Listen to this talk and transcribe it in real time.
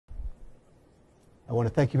I want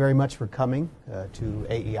to thank you very much for coming to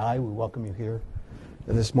AEI. We welcome you here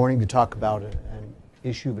this morning to talk about an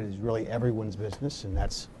issue that is really everyone's business, and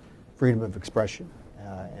that's freedom of expression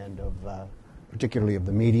and particularly of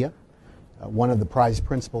the media. One of the prized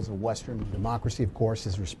principles of Western democracy, of course,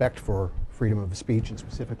 is respect for freedom of speech, and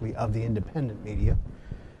specifically of the independent media.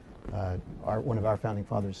 One of our founding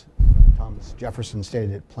fathers, Thomas Jefferson,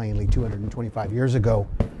 stated it plainly 225 years ago,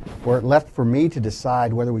 were it left for me to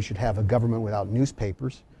decide whether we should have a government without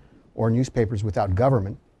newspapers or newspapers without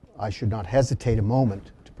government, I should not hesitate a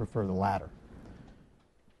moment to prefer the latter.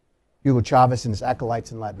 Hugo Chavez and his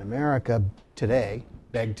acolytes in Latin America today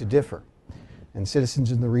beg to differ, and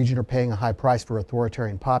citizens in the region are paying a high price for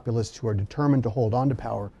authoritarian populists who are determined to hold on to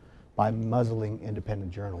power by muzzling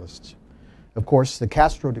independent journalists. Of course, the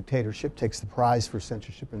Castro dictatorship takes the prize for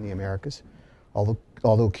censorship in the Americas.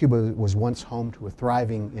 Although Cuba was once home to a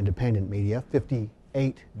thriving independent media,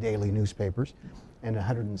 58 daily newspapers, and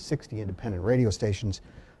 160 independent radio stations,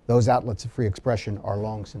 those outlets of free expression are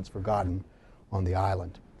long since forgotten on the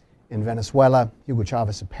island. In Venezuela, Hugo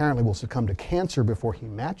Chavez apparently will succumb to cancer before he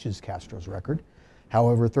matches Castro's record.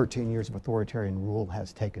 However, 13 years of authoritarian rule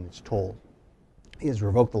has taken its toll. He has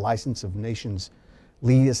revoked the license of the nation's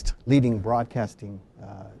leading broadcasting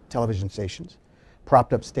television stations,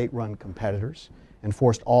 propped up state-run competitors, and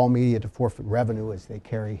forced all media to forfeit revenue as they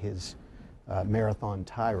carry his marathon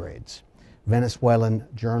tirades. Venezuelan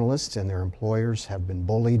journalists and their employers have been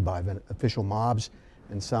bullied by official mobs,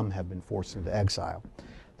 and some have been forced into exile.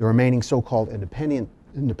 The remaining so-called independent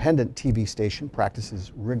TV station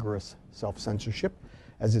practices rigorous self-censorship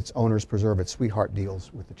as its owners preserve its sweetheart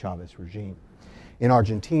deals with the Chavez regime. In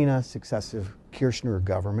Argentina, successive Kirchner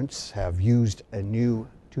governments have used a new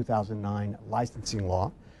 2009 licensing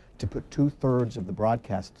law to put 2/3 of the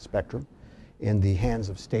broadcast spectrum in the hands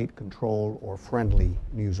of state-controlled or friendly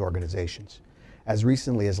news organizations. As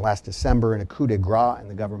recently as last December, in a coup de grace in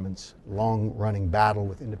the government's long-running battle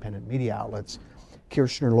with independent media outlets,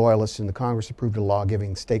 Kirchner loyalists in the Congress approved a law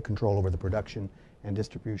giving state control over the production and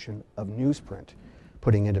distribution of newsprint,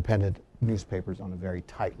 putting independent newspapers on a very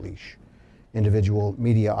tight leash. Individual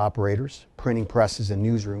media operators, printing presses, and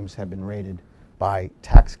newsrooms have been raided by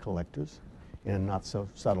tax collectors in a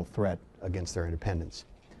not-so-subtle threat against their independence.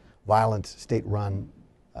 Violent state-run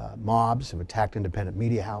mobs have attacked independent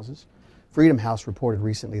media houses. Freedom House reported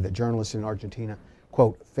recently that journalists in Argentina,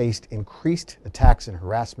 quote, faced increased attacks and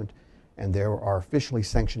harassment, and there are officially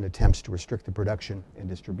sanctioned attempts to restrict the production and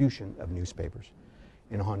distribution of newspapers.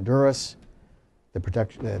 In Honduras,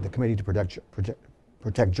 the Committee to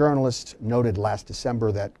Protect Journalists noted last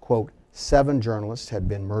December that, quote, 7 journalists had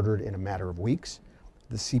been murdered in a matter of weeks.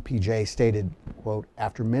 The CPJ stated, quote,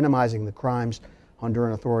 after minimizing the crimes,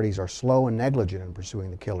 Honduran authorities are slow and negligent in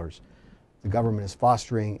pursuing the killers. The government is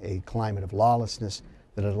fostering a climate of lawlessness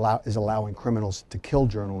that is allowing criminals to kill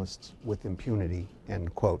journalists with impunity,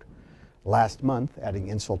 end quote. Last month, adding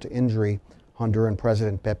insult to injury, Honduran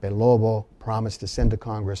President Pepe Lobo promised to send to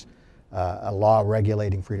Congress a law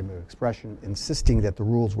regulating freedom of expression, insisting that the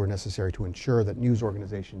rules were necessary to ensure that news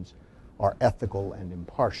organizations are ethical and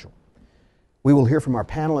impartial. We will hear from our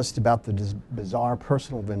panelists about the bizarre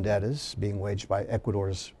personal vendettas being waged by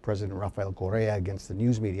Ecuador's President Rafael Correa against the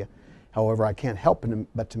news media. However, I can't help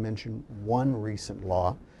but to mention one recent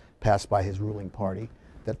law passed by his ruling party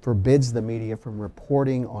that forbids the media from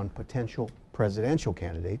reporting on potential presidential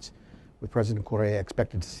candidates, with President Correa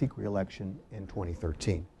expected to seek re-election in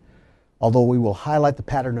 2013. Although we will highlight the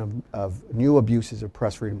pattern of new abuses of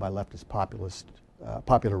press freedom by leftist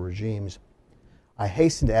popular regimes, I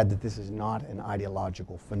hasten to add that this is not an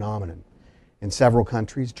ideological phenomenon. In several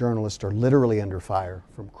countries, journalists are literally under fire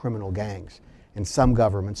from criminal gangs, and some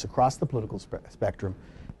governments across the political spectrum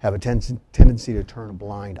have a tendency to turn a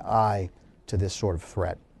blind eye to this sort of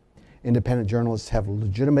threat. Independent journalists have a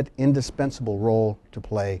legitimate, indispensable role to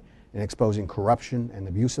play in exposing corruption and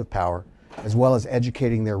abuse of power, as well as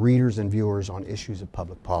educating their readers and viewers on issues of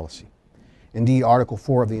public policy. Indeed, Article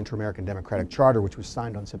 4 of the Inter-American Democratic Charter, which was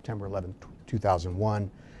signed on September 11, 2001,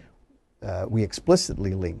 we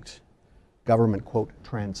explicitly linked government, quote,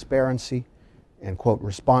 transparency and, quote,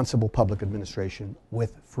 responsible public administration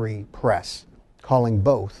with free press, calling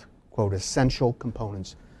both, quote, essential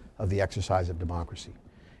components of the exercise of democracy.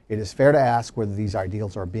 It is fair to ask whether these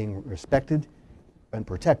ideals are being respected and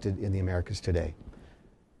protected in the Americas today.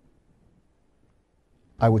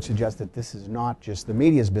 I would suggest that this is not just the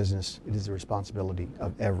media's business, it is the responsibility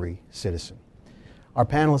of every citizen. Our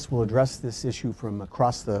panelists will address this issue from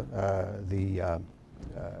across the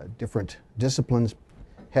different disciplines,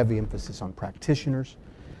 heavy emphasis on practitioners.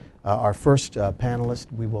 Our first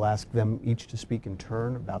panelist, we will ask them each to speak in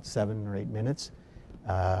turn, about 7 or 8 minutes.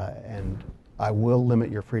 and I will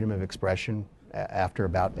limit your freedom of expression after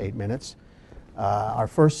about 8 minutes. Our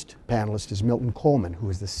first panelist is Milton Coleman, who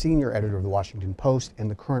is the senior editor of the Washington Post and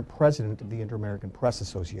the current president of the Inter-American Press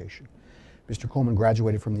Association. Mr. Coleman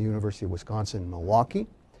graduated from the University of Wisconsin in Milwaukee,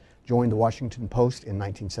 joined the Washington Post in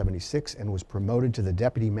 1976, and was promoted to the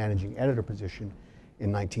deputy managing editor position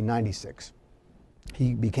in 1996.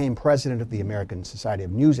 He became president of the American Society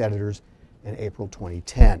of News Editors in April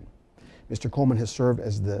 2010. Mr. Coleman has served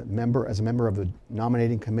as a member of the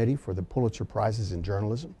nominating committee for the Pulitzer Prizes in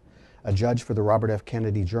Journalism, a judge for the Robert F.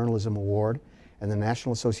 Kennedy Journalism Award, and the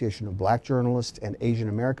National Association of Black Journalists and Asian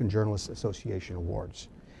American Journalists Association Awards,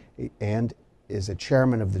 and is a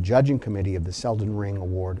chairman of the judging committee of the Selden Ring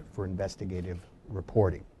Award for Investigative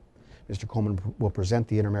Reporting. Mr. Coleman will present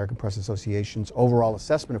the Inter-American Press Association's overall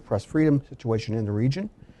assessment of press freedom situation in the region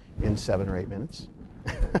in 7 or 8 minutes.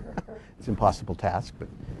 It's an impossible task, but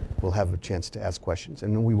we'll have a chance to ask questions.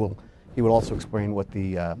 And then he will also explain what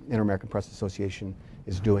the Inter-American Press Association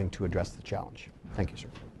is doing to address the challenge. Thank you, sir.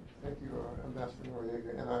 Thank you, Ambassador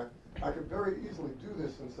Noriega. And I could very easily do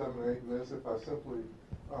this in 7 or 8 minutes if I simply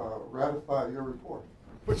ratify your report,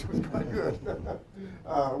 which was quite good,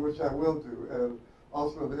 which I will do. And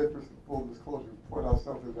also, in the interest of full disclosure, point out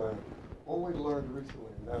something that I only learned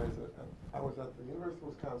recently, and that is that I was at the University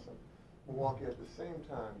of Wisconsin, Milwaukee, at the same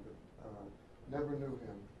time, but never knew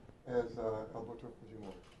him as Alberto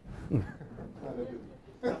Fujimori.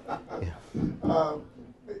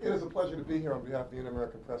 It is a pleasure to be here on behalf of the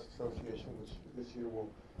Inter-American Press Association, which this year will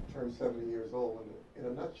turn 70 years old. And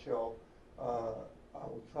in a nutshell, I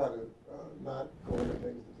will try to not go into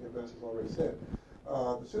things that the ambassador has already said.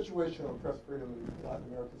 The situation on press freedom in Latin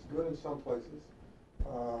America is good in some places,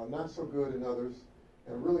 not so good in others,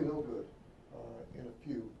 and really no good in a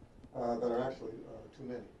few that are actually too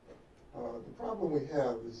many. The problem we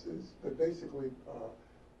have is that basically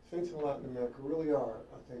states in Latin America really are,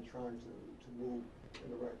 I think, trying to move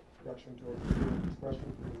in the right direction towards freedom of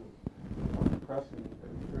expression, freedom of the press, and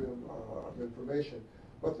freedom of information.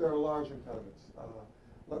 But there are large impediments.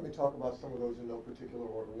 Let me talk about some of those in no particular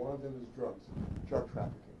order. One of them is drug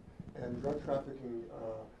trafficking. And drug trafficking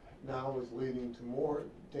now is leading to more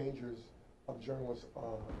dangers of journalists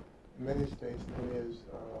in many states than is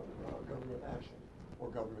government action or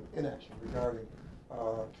government inaction regarding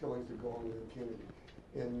killings that go on with impunity.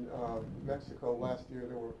 In Mexico last year,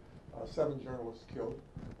 there were 7 journalists killed,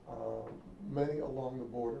 many along the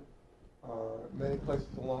border. Many places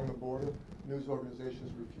along the border, news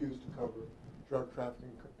organizations refuse to cover drug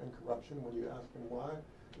trafficking and corruption. When you ask them why,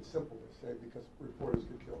 it's simple. They say because reporters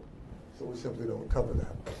get killed. So we simply don't cover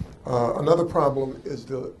that. Another problem is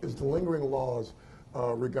the lingering laws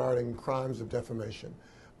regarding crimes of defamation.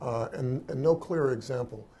 And no clearer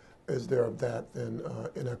example is there of that than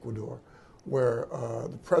in Ecuador, where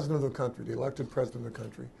the president of the country, the elected president of the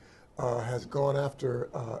country, has gone after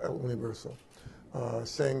El Universo,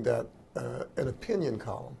 saying that an opinion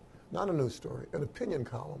column, not a news story, an opinion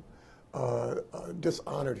column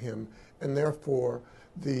dishonored him, and therefore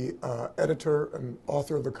the editor and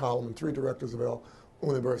author of the column and 3 directors of El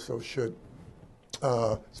Universo should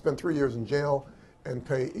spend 3 years in jail and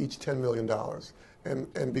pay each $10 million.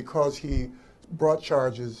 And because he brought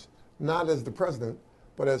charges not as the president,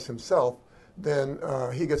 but as himself, then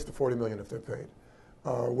he gets the $40 million if they're paid,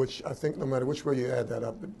 which I think no matter which way you add that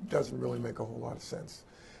up, it doesn't really make a whole lot of sense.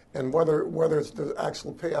 And whether it's the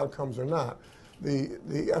actual payout comes or not,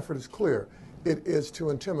 the effort is clear. It is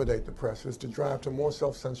to intimidate the press. It is to drive to more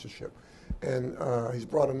self-censorship. And he's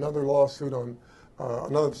brought another lawsuit on,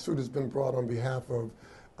 another suit has been brought on behalf of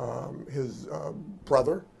his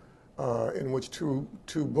brother, in which two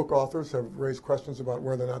book authors have raised questions about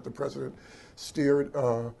whether or not the president steered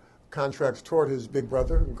contracts toward his big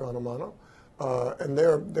brother in Guatemala. And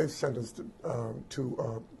they've sentenced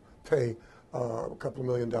to pay a couple of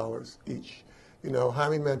 $1 million each. You know,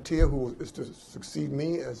 Jaime Mantilla, who is to succeed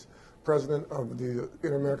me as president of the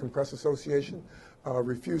Inter-American Press Association,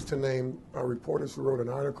 refused to name reporters who wrote an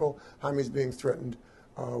article. Jaime's being threatened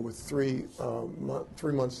with 3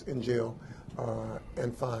 months in jail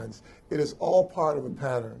and fines. It is all part of a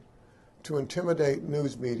pattern to intimidate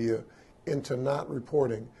news media into not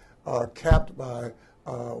reporting, capped by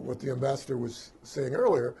what the ambassador was saying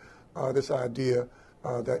earlier, this idea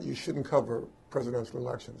that you shouldn't cover presidential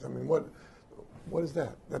elections. I mean, what is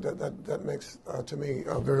that? That makes, to me,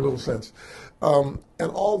 very little sense.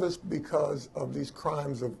 And all this because of these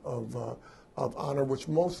crimes of honor, which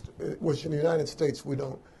in the United States we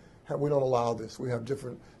don't allow this. We have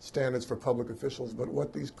different standards for public officials, but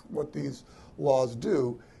what these laws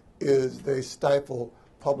do is they stifle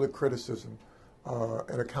public criticism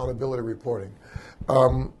and accountability reporting.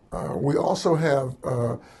 We also have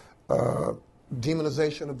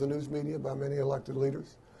demonization of the news media by many elected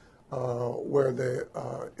leaders, where they,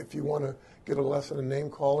 if you want to get a lesson in name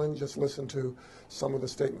calling, just listen to some of the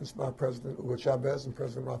statements by President Hugo Chavez and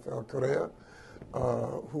President Rafael Correa,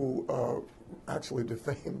 who actually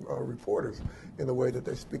defame reporters in the way that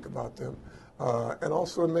they speak about them. And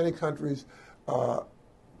also in many countries,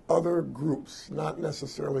 other groups, not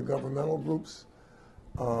necessarily governmental groups,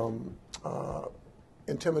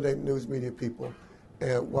 intimidate news media people,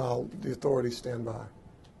 and while the authorities stand by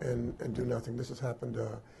and do nothing. This has happened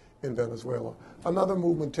in Venezuela. Another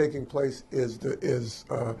movement taking place is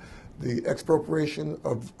the expropriation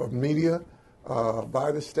of media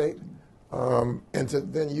by the state, and to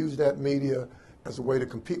then use that media as a way to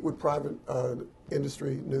compete with private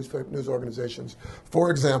industry news organizations. For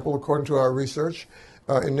example, according to our research,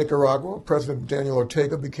 in Nicaragua, President Daniel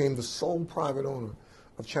Ortega became the sole private owner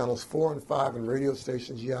of channels 4 and 5 and radio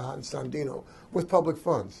stations Ya and Sandino with public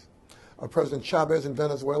funds. President Chavez in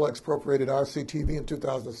Venezuela expropriated RCTV in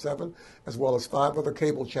 2007, as well as 5 other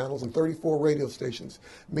cable channels and 34 radio stations.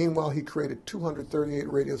 Meanwhile, he created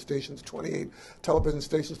 238 radio stations, 28 television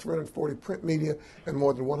stations, 340 print media, and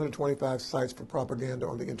more than 125 sites for propaganda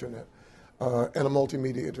on the internet. And a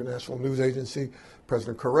multimedia international news agency.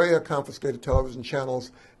 President Correa confiscated television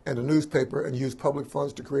channels and a newspaper and used public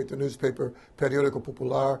funds to create the newspaper Periódico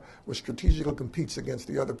Popular, which strategically competes against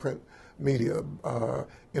the other print media.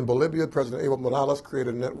 In Bolivia, President Evo Morales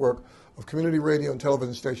created a network of community radio and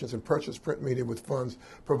television stations and purchased print media with funds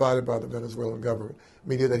provided by the Venezuelan government,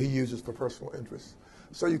 media that he uses for personal interests.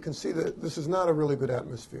 So you can see that this is not a really good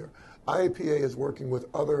atmosphere. IAPA is working with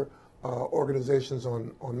other organizations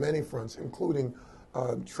on many fronts, including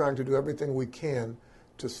trying to do everything we can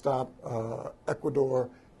to stop Ecuador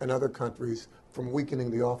and other countries from weakening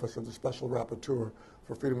the office of the Special Rapporteur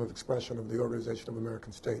for Freedom of Expression of the Organization of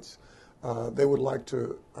American States. They would like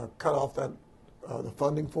to cut off the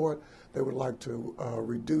funding for it. They would like to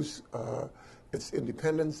reduce its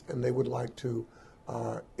independence, and they would like to,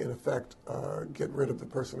 in effect, get rid of the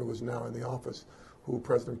person who is now in the office, who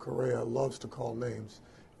President Correa loves to call names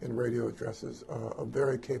in radio addresses, a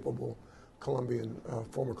very capable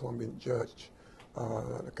former Colombian judge,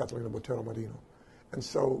 Catalina Botero Marino. And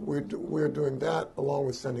so we're doing that along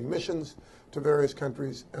with sending missions to various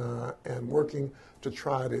countries and working to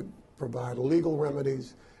try to provide legal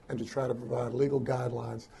remedies and to try to provide legal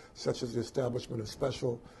guidelines, such as the establishment of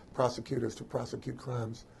special prosecutors to prosecute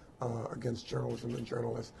crimes against journalism and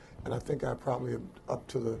journalists. And I think I probably am up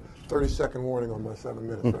to the 30-second warning on my 7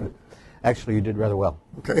 minutes, right? Actually, you did rather well.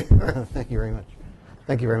 Okay. Thank you very much.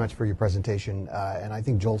 Thank you very much for your presentation. And I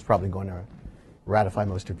think Joel's probably going to ratify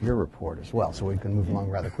most of your report as well, so we can move along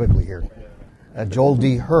rather quickly here. Joel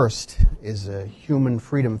D. Hurst is a Human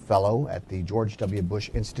Freedom Fellow at the George W.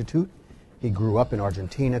 Bush Institute. He grew up in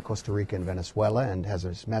Argentina, Costa Rica, and Venezuela, and has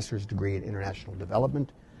a master's degree in international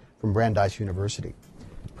development from Brandeis University.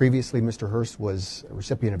 Previously, Mr. Hurst was a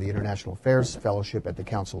recipient of the International Affairs Fellowship at the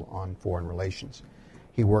Council on Foreign Relations.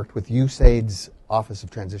 He worked with USAID's Office of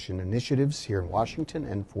Transition Initiatives here in Washington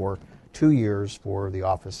and for 2 years for the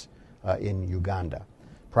office in Uganda.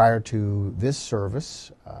 Prior to this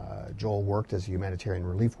service, Joel worked as a humanitarian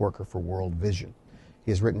relief worker for World Vision.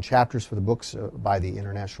 He has written chapters for the books by the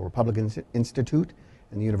International Republican Institute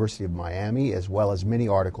and the University of Miami, as well as many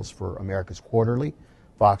articles for America's Quarterly,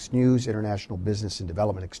 Fox News, International Business and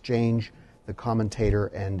Development Exchange, The Commentator,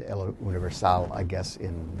 and El Universal, I guess,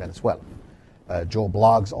 in Venezuela. Joel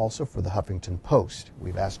blogs also for the Huffington Post.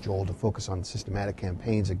 We've asked Joel to focus on systematic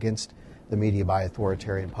campaigns against the media by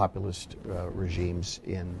authoritarian populist regimes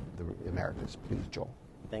in the Americas. Please, Joel.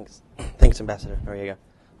 Thanks. Thanks, Ambassador Noriega.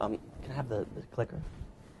 Can I have the clicker?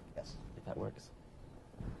 Yes, if that works.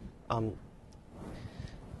 Ambassador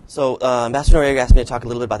Noriega asked me to talk a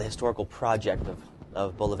little bit about the historical project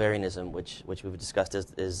of Bolivarianism, which we've discussed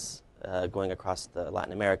is going across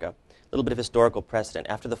Latin America. A little bit of historical precedent.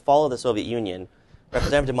 After the fall of the Soviet Union,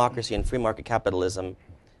 representative democracy and free market capitalism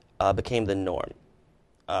became the norm,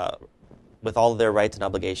 with all of their rights and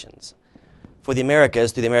obligations. For the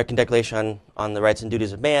Americas, through the American Declaration on the Rights and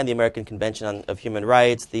Duties of Man, the American Convention of Human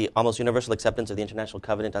Rights, the almost universal acceptance of the International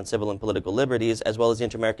Covenant on Civil and Political Liberties, as well as the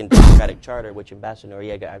Inter-American Democratic Charter, which Ambassador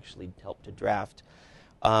Noriega actually helped to draft,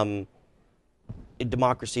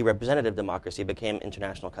 democracy, representative democracy, became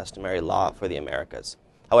international customary law for the Americas.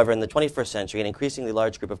 However, in the 21st century, an increasingly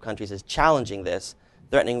large group of countries is challenging this,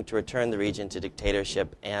 threatening to return the region to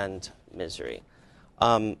dictatorship and misery.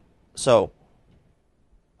 And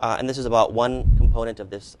this is about one component of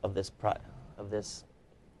this. Let's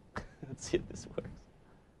see if this works.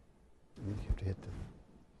 You have to hit the.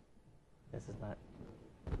 This is not.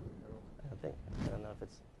 I don't know if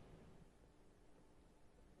it's.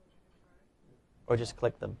 Or just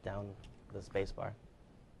click the space bar.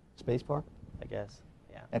 Space bar? I guess.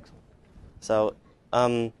 Yeah. Excellent. So,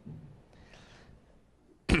 Got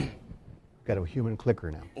a human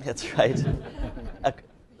clicker now. that's right.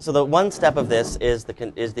 So the one step of this is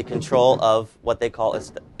the control of what they call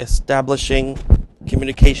establishing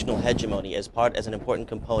communicational hegemony as an important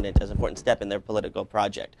component, as an important step in their political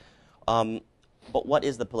project. But what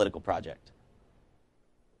is the political project?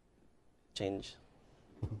 Change.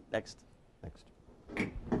 Next.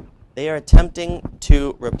 They are attempting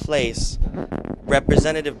to replace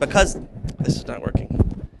representative, because this is not working.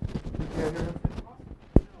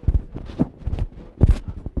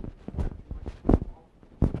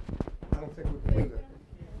 I don't think we can do that.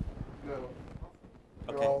 No. Okay.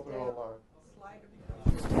 They're all live.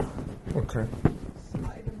 Okay.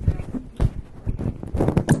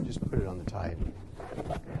 Just put it on the tide.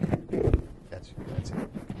 That's it.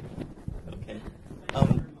 Okay.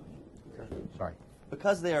 Sorry.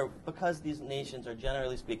 Because these nations are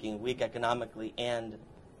generally speaking weak economically and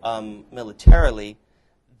militarily,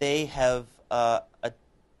 they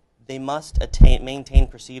must maintain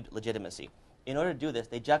perceived legitimacy. In order to do this,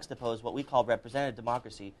 they juxtapose what we call representative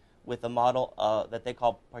democracy with a model that they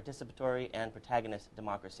call participatory and protagonist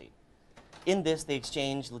democracy. In this, they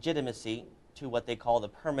exchange legitimacy to what they call the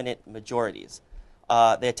permanent majorities.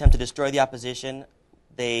 They attempt to destroy the opposition.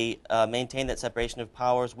 They maintain that separation of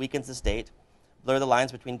powers weakens the state, blur the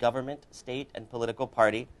lines between government, state, and political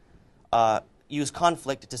party, use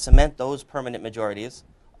conflict to cement those permanent majorities,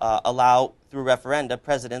 allow through referenda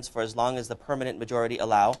presidents for as long as the permanent majority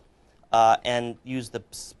allow, and use the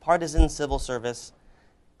partisan civil service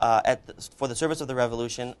for the service of the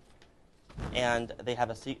revolution, and they have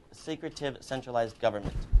a secretive centralized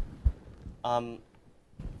government.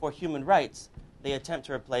 For human rights, they attempt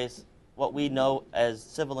to replace what we know as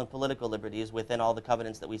civil and political liberties within all the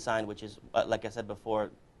covenants that we signed, which is, like I said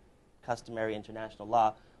before, customary international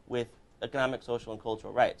law, with economic, social, and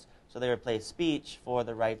cultural rights. So they replace speech for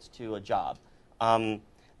the rights to a job.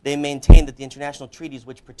 They maintain that the international treaties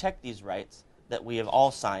which protect these rights that we have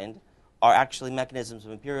all signed are actually mechanisms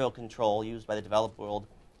of imperial control used by the developed world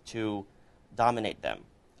to dominate them.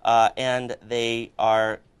 And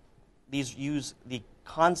these use the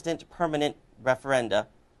constant permanent referenda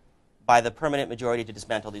by the permanent majority to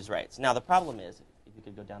dismantle these rights. Now, the problem is, if you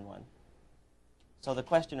could go down one. So the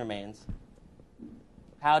question remains,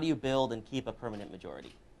 how do you build and keep a permanent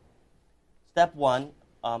majority? Step one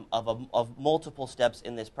of multiple steps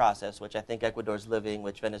in this process, which I think Ecuador's living,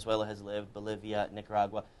 which Venezuela has lived, Bolivia,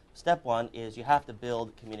 Nicaragua. Step one is you have to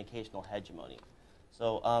build communicational hegemony.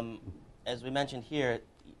 So as we mentioned here,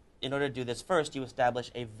 in order to do this, first you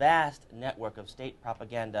establish a vast network of state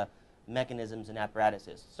propaganda mechanisms and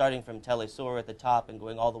apparatuses, starting from Telesur at the top and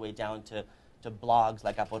going all the way down to blogs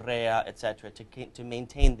like Aporrea, etc., to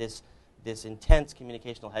maintain this intense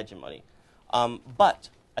communicational hegemony. But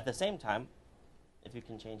at the same time, if you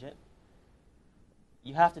can change it,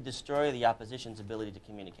 you have to destroy the opposition's ability to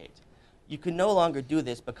communicate. You can no longer do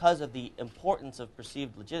this because of the importance of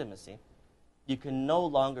perceived legitimacy. You can no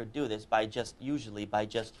longer do this by just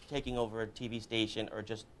taking over a TV station or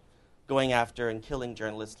just going after and killing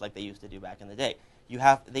journalists like they used to do back in the day.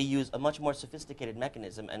 They use a much more sophisticated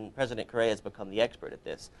mechanism, and President Correa has become the expert at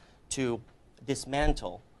this, to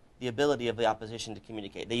dismantle the ability of the opposition to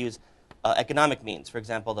communicate. They use economic means, for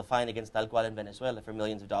example, the fine against Ecuador and Venezuela for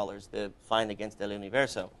millions of dollars, the fine against El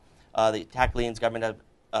Universo, the tackling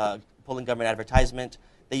pulling government advertisement.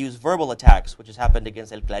 They use verbal attacks, which has happened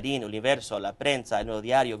against El Clarín, Universo, La Prensa, El Nuevo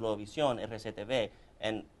Diario, Globovisión, RCTV,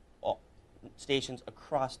 and stations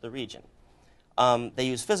across the region. They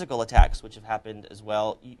use physical attacks, which have happened as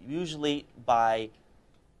well, usually by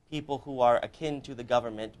people who are akin to the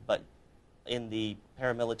government, but in the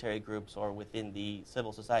paramilitary groups or within the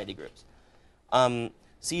civil society groups.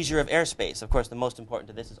 Seizure of airspace. Of course, the most important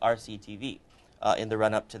to this is RCTV in the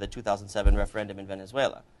run-up to the 2007 referendum in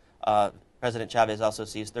Venezuela. President Chavez also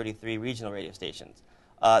seized 33 regional radio stations.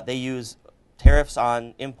 They use tariffs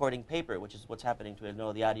on importing paper, which is what's happening to El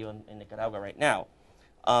Nuevo Diario in Nicaragua right now.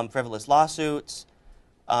 Frivolous lawsuits.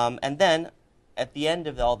 And then, at the end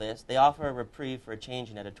of all this, they offer a reprieve for a change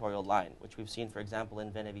in editorial line, which we've seen, for example,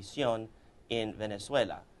 in Venevisión in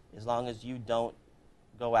Venezuela. As long as you don't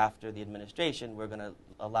go after the administration, we're going to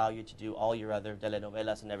allow you to do all your other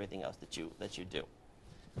telenovelas and everything else that you do.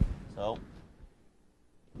 So,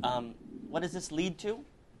 what does this lead to?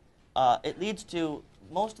 It leads to,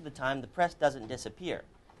 most of the time, the press doesn't disappear.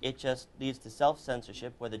 it just leads to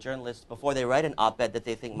self-censorship, where the journalists, before they write an op-ed that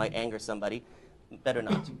they think might anger somebody, better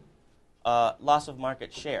not. Loss of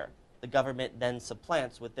market share. The government then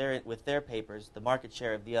supplants with their papers the market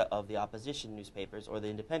share of the opposition newspapers or the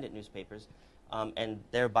independent newspapers, and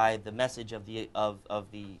thereby the message of the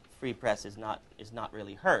free press is not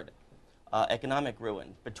really heard. Economic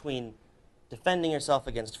ruin between defending yourself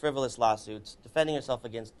against frivolous lawsuits, defending yourself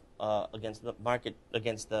against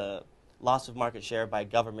the loss of market share by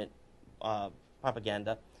government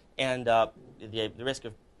propaganda, and the risk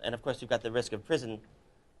of, and of course you've got the risk of prison.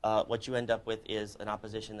 What you end up with is an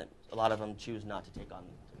opposition that a lot of them choose not to take on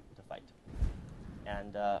to fight.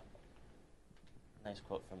 And nice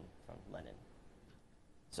quote from Lenin.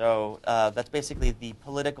 So that's basically the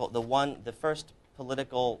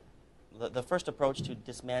first approach to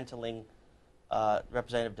dismantling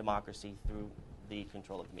representative democracy through the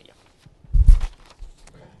control of the media.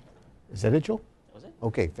 Is that it, Joel? That was it.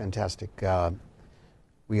 Okay, fantastic.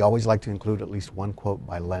 We always like to include at least one quote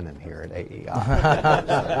by Lenin here at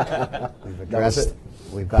AEI. We've addressed,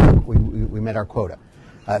 we met our quota.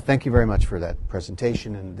 Thank you very much for that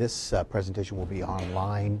presentation, and this presentation will be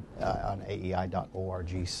online on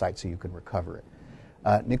aei.org site so you can recover it.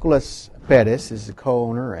 Nicolas Perez is the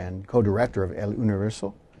co-owner and co-director of El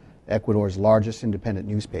Universo, Ecuador's largest independent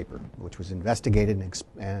newspaper, which was investigated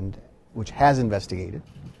and which has investigated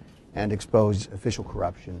and exposed official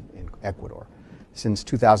corruption in Ecuador. Since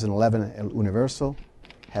 2011, El Universo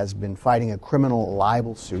has been fighting a criminal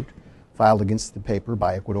libel suit filed against the paper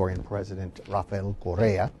by Ecuadorian President Rafael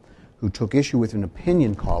Correa, who took issue with an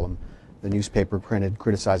opinion column the newspaper printed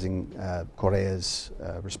criticizing Correa's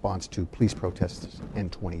response to police protests in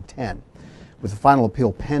 2010. With the final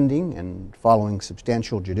appeal pending and following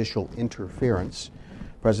substantial judicial interference,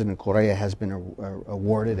 President Correa has been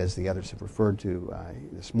awarded, as the others have referred to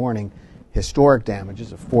this morning, historic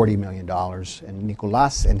damages of $40 million, and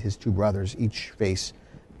Nicolas and his two brothers each face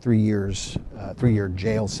 3-year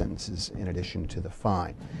jail sentences in addition to the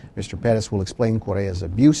fine. Mr. Perez will explain Correa's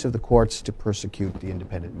abuse of the courts to persecute the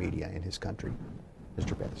independent media in his country.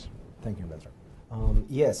 Mr. Perez. Thank you, Ambassador.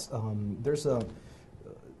 Yes, there's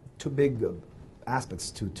two big aspects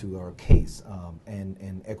to our case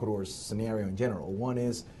and Ecuador's scenario in general. One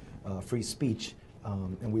is free speech,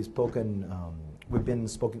 and we've been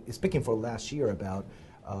speaking for last year about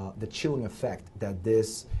the chilling effect that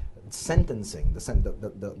this sentencing,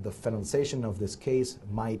 the finalization of this case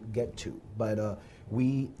might get to. But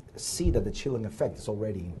we see that the chilling effect is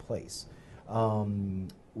already in place.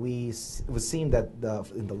 We've seen that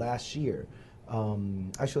in the last year,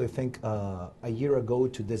 actually I think a year ago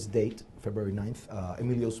to this date, February 9th,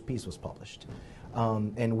 Emilio's piece was published.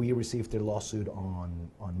 And we received a lawsuit on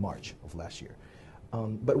March of last year.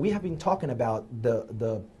 But we have been talking about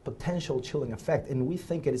the potential chilling effect, and we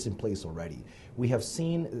think it is in place already. We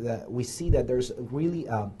see that there's really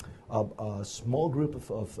a small group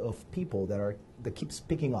of people that keep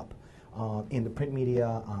speaking up in the print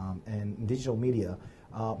media and digital media,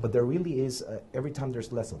 but there really is every time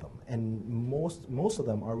there's less of them, and most of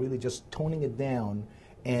them are really just toning it down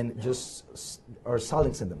and just are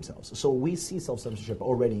silencing themselves. So we see self-censorship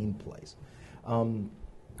already in place.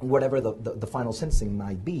 Whatever the final sentencing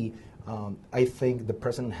might be, I think the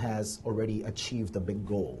president has already achieved a big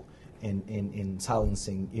goal in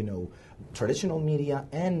silencing, traditional media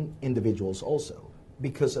and individuals also,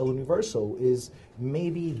 because El Universo is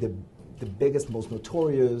maybe the biggest, most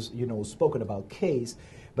notorious, spoken about case.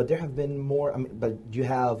 But there have been more. But you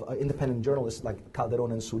have independent journalists like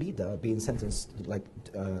Calderon and Zurita being sentenced like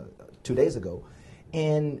 2 days ago.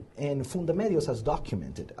 And Fundamedios has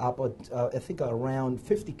documented I think around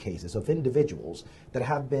 50 cases of individuals that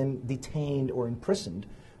have been detained or imprisoned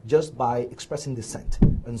just by expressing dissent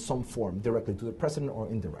in some form, directly to the president or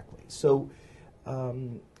indirectly. So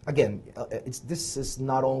again, this is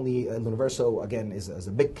not only El Universo, again, is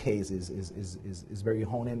a big case, is very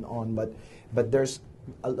honed in on, but there's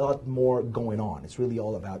a lot more going on. It's really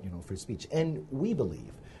all about free speech, and we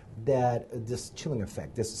believe that this chilling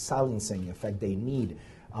effect, this silencing effect they need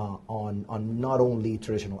on not only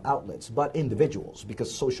traditional outlets, but individuals,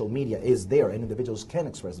 because social media is there and individuals can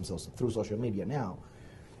express themselves through social media now,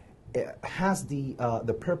 it has the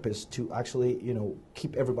purpose to actually,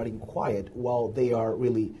 keep everybody quiet while they are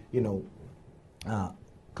really,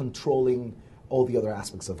 controlling all the other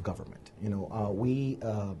aspects of government.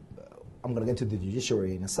 I'm going to get into the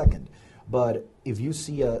judiciary in a second, but if you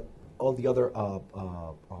see all the other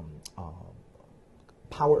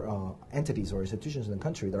power entities or institutions in the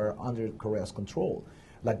country that are under Correa's control,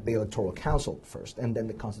 like the Electoral Council first, and then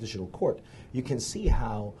the Constitutional Court, you can see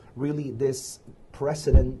how really this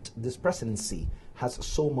presidency has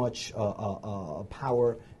so much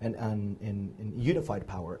power and unified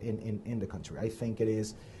power in the country. I think it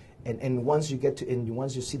is, and once you get to, and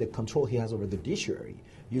once you see the control he has over the judiciary,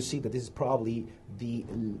 you see that this is probably the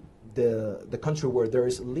country where there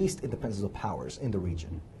is least independence of powers in the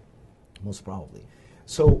region, most probably.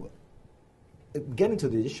 So, getting to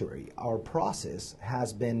the judiciary, our process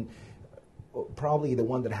has been probably the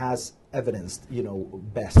one that has evidenced,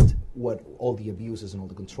 best what all the abuses and all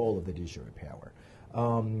the control of the judiciary power.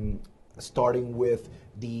 Starting with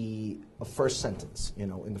the first sentence,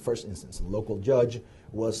 in the first instance, the local judge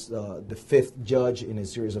was the fifth judge in a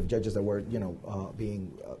series of judges that were,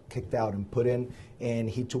 being kicked out and put in, and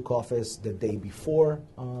he took office the day before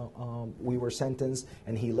we were sentenced,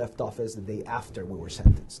 and he left office the day after we were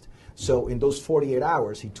sentenced. So in those 48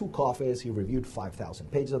 hours, he took office, he reviewed 5,000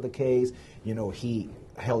 pages of the case, he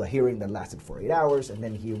held a hearing that lasted for 8 hours, and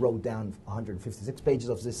then he wrote down 156 pages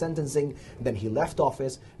of the sentencing, and then he left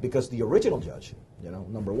office because the original judge,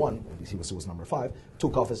 number one, he was number 5,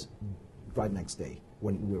 took office right next day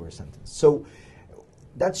when we were sentenced. So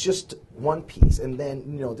that's just one piece, and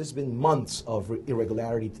then there's been months of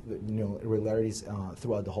irregularities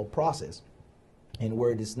throughout the whole process, and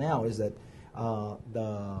where it is now is that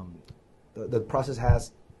the process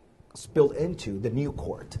has spilled into the new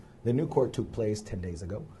court. The new court took place 10 days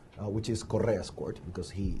ago, which is Correa's court,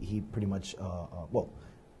 because he pretty much,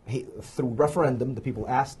 through referendum, the people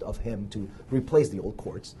asked of him to replace the old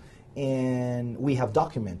courts. And we have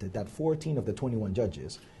documented that 14 of the 21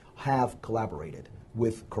 judges have collaborated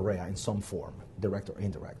with Correa in some form, direct or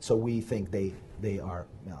indirect. So we think they are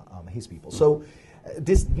his people. So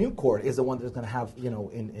this new court is the one that's going to have,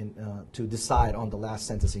 to decide on the last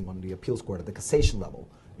sentencing on the appeals court at the cassation level,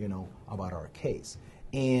 about our case.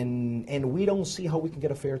 And we don't see how we can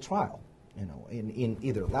get a fair trial, in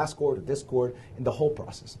either last court or this court, in the whole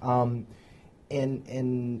process. And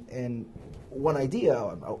one idea,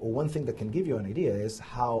 or one thing that can give you an idea, is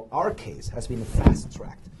how our case has been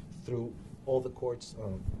fast-tracked through all the courts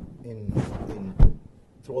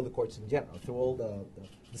through all the courts in general, through all the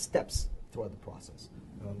steps throughout the process.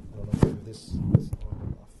 I don't know if this is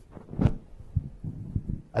on or off.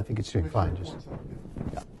 I think it's doing fine. Just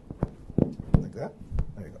like that.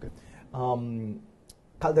 There you go.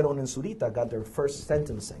 Calderon and Zurita got their first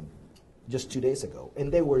sentencing just 2 days ago,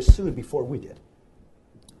 and they were sued before we did.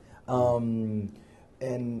 And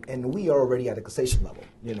we are already at a cassation level,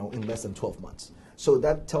 in less than 12 months. So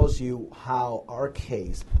that tells you how our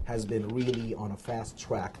case has been really on a fast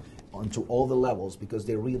track onto all the levels, because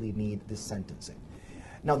they really need this sentencing.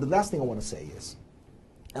 Now, the last thing I want to say is,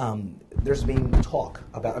 there's been talk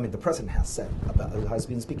about, the president has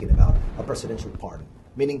been speaking about a presidential pardon,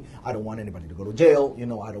 meaning I don't want anybody to go to jail,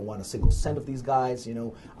 I don't want a single cent of these guys,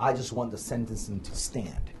 I just want the sentencing to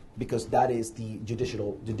stand, because that is the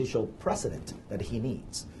judicial precedent that he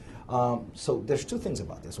needs. So there's two things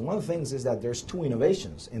about this. One of the things is that there's two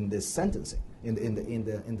innovations in this sentencing,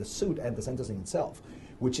 in the suit and the sentencing itself,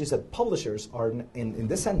 which is that publishers are, in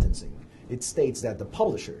this sentencing, it states that the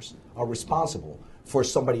publishers are responsible for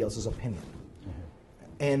somebody else's opinion. Mm-hmm.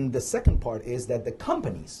 And the second part is that the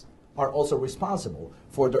companies are also responsible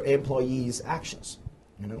for their employees' actions,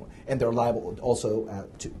 and they're liable also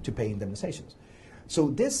to pay indemnizations.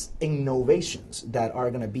 So these innovations that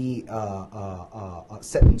are going to be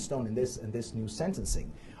set in stone in this new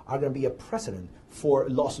sentencing are going to be a precedent for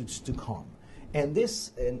lawsuits to come. And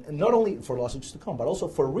this, and not only for lawsuits to come, but also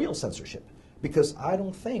for real censorship. Because I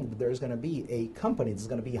don't think that there's going to be a company that's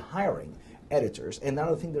going to be hiring editors, and I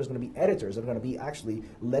don't think there's going to be editors that are going to be actually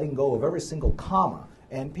letting go of every single comma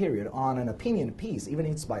and period on an opinion piece, even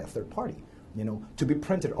if it's by a third party, to be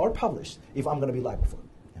printed or published, if I'm going to be liable for it.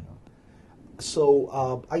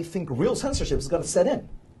 So I think real censorship is going to set in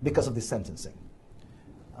because of this sentencing,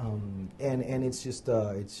 and it's just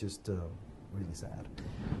really sad.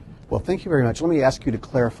 Well, thank you very much. Let me ask you to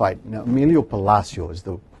clarify. Now, Emilio Palacio is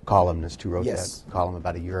the columnist who wrote Yes. that column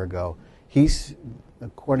about a year ago. He's,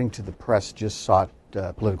 according to the press, just sought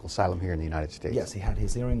political asylum here in the United States. Yes, he had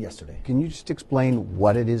his hearing yesterday. Can you just explain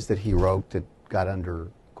what it is that he wrote that got under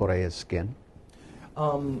Correa's skin?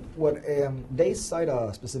 They cite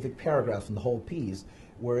a specific paragraph in the whole piece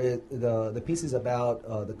where the piece is about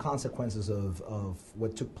the consequences of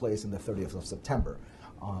what took place in the 30th of September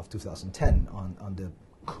of 2010 on the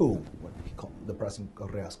coup, what the President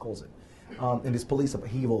Correa calls it, and this police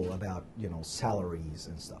upheaval about salaries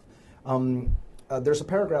and stuff. There's a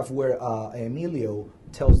paragraph where Emilio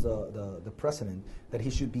tells the president that he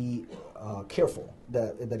should be careful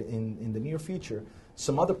that in the near future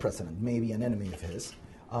some other president, maybe an enemy of his,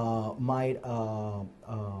 might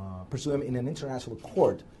pursue him in an international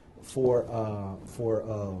court for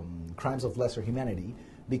crimes of lesser humanity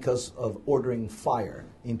because of ordering fire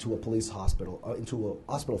into a police hospital, into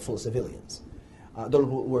a hospital full of civilians. Those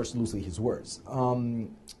were loosely his words.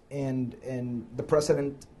 And the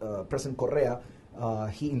President Correa,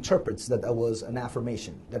 he interprets that was an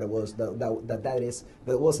affirmation, that it was that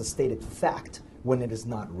was a stated fact when it is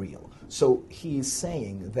not real. So he's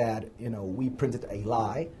saying that we printed a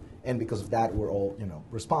lie, and because of that we're all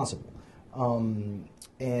responsible.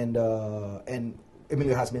 And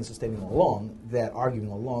Emilio has been sustaining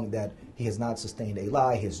arguing along that he has not sustained a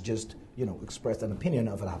lie. He has just expressed an opinion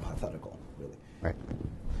of an hypothetical, really. Right.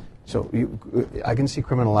 So I can see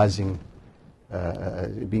criminalizing,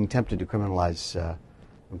 being tempted to criminalize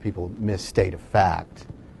when people misstate a fact.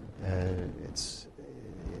 It's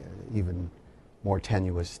even more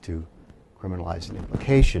tenuous to criminalize an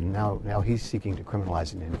implication. Now he's seeking to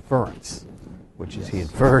criminalize an inference, which is he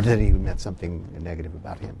inferred that he meant something negative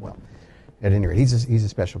about him. Well, at any rate, he's a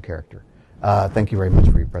special character. Thank you very much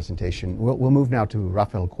for your presentation. We'll move now to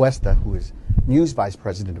Rafael Cuesta, who is News Vice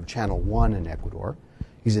President of Channel 1 in Ecuador.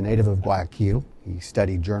 He's a native of Guayaquil. He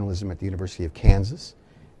studied journalism at the University of Kansas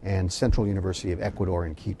and Central University of Ecuador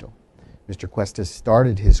in Quito. Mr. Cuesta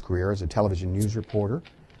started his career as a television news reporter,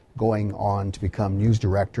 going on to become news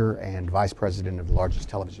director and vice president of the largest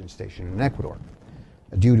television station in Ecuador.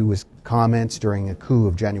 Due to his comments during a coup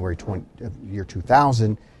of January year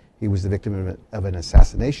 2000, he was the victim of an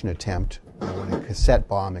assassination attempt when a cassette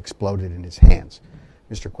bomb exploded in his hands.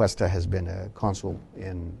 Mr. Cuesta has been a consul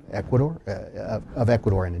in Ecuador, of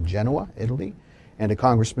Ecuador and in Genoa, Italy, and a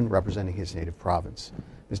congressman representing his native province.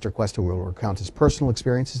 Mr. Cuesta will recount his personal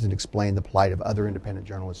experiences and explain the plight of other independent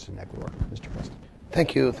journalists in Ecuador. Mr. Cuesta.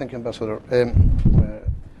 Thank you, Ambassador.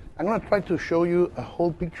 I'm going to try to show you a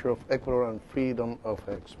whole picture of Ecuador and freedom of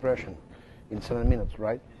expression in 7 minutes,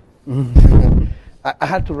 right? Mm-hmm. I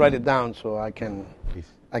had to write it down so I can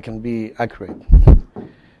be accurate.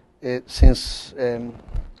 Since when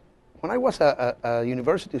I was a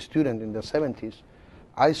university student in the 70s,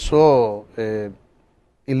 I saw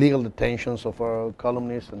illegal detentions of our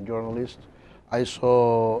columnists and journalists. I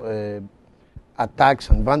saw attacks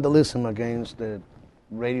and vandalism against the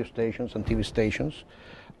radio stations and TV stations.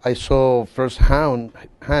 I saw firsthand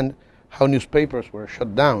how newspapers were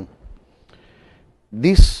shut down.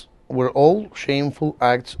 These were all shameful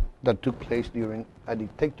acts that took place during a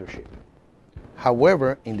dictatorship.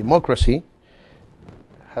 However, in democracy,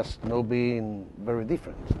 has now been very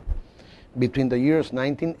different. Between the years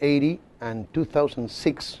 1980 and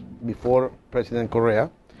 2006, before President Correa,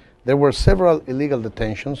 there were several illegal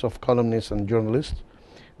detentions of columnists and journalists.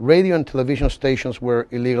 Radio and television stations were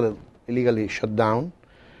illegally shut down.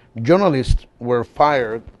 Journalists were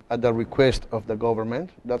fired at the request of the government.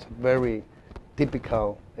 That's a very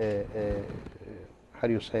typical,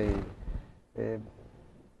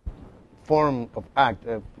 form of act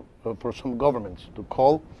for some governments, to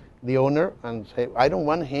call the owner and say, I don't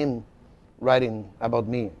want him writing about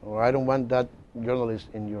me, or I don't want that journalist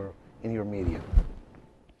in your media.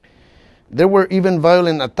 There were even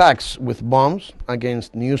violent attacks with bombs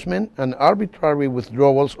against newsmen and arbitrary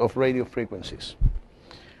withdrawals of radio frequencies.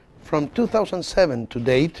 From 2007 to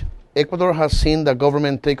date, Ecuador has seen the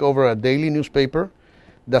government take over a daily newspaper,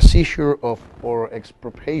 the seizure of or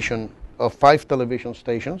expropriation of 5 television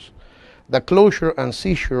stations, the closure and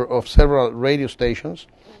seizure of several radio stations,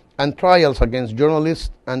 and trials against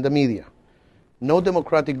journalists and the media. No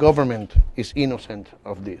democratic government is innocent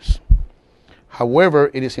of this. However,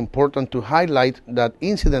 it is important to highlight that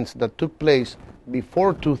incidents that took place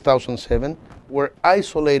before 2007 were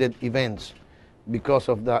isolated events because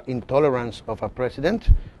of the intolerance of a president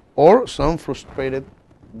or some frustrated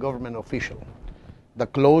government official. The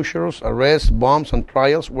closures, arrests, bombs, and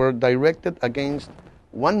trials were directed against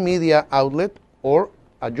one media outlet or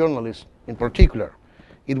a journalist in particular.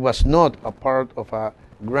 It was not a part of a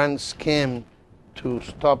grand scheme to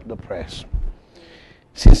stop the press.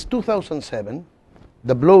 Since 2007,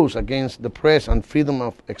 the blows against the press and freedom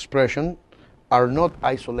of expression are not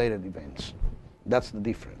isolated events. That's the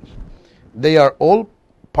difference. They are all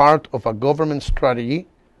part of a government strategy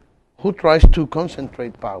who tries to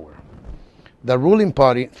concentrate power. The ruling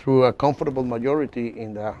party, through a comfortable majority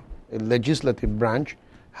in the legislative branch,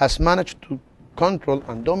 has managed to control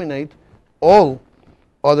and dominate all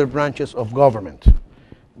other branches of government.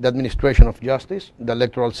 The administration of justice, the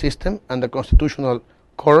electoral system, and the constitutional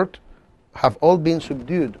court have all been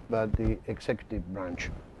subdued by the executive branch.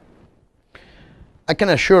 I can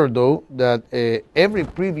assure, though, that every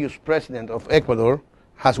previous president of Ecuador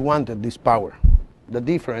has wanted this power. The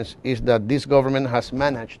difference is that this government has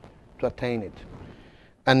managed to attain it.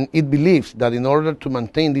 And it believes that in order to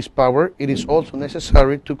maintain this power, it is also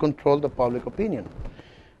necessary to control the public opinion.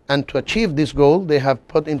 And to achieve this goal, they have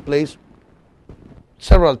put in place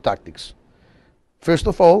several tactics. First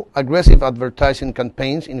of all, aggressive advertising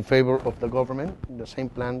campaigns in favor of the government, the same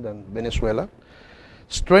plan than Venezuela,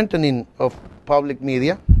 strengthening of public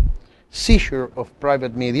media, seizure of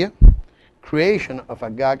private media, creation of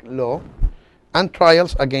a gag law, and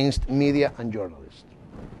trials against media and journalists.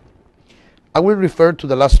 I will refer to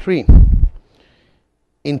the last three.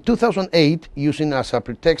 In 2008, using as a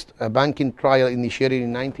pretext a banking trial initiated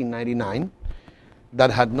in 1999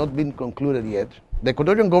 that had not been concluded yet, the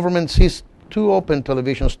Ecuadorian government seized 2 open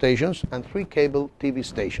television stations and 3 cable TV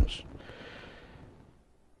stations,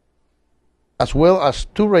 as well as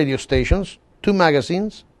 2 radio stations, 2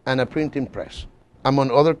 magazines, and a printing press,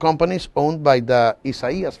 among other companies owned by the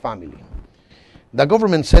Isaias family. The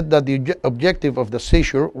government said that the objective of the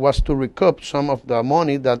seizure was to recoup some of the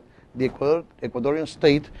money that the Ecuadorian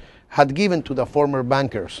state had given to the former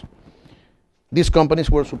bankers. These companies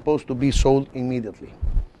were supposed to be sold immediately.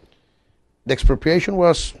 The expropriation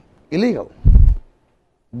was illegal.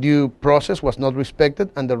 Due process was not respected,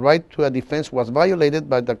 and the right to a defense was violated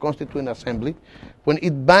by the Constituent Assembly when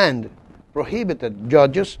it prohibited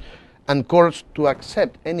judges and courts to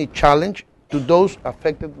accept any challenge to those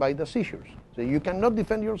affected by the seizures. So you cannot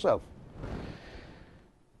defend yourself.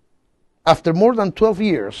 After more than 12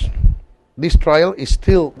 years, this trial is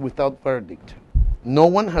still without verdict. No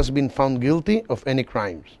one has been found guilty of any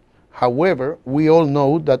crimes. However, we all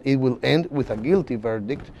know that it will end with a guilty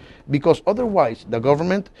verdict because otherwise the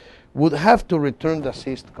government would have to return the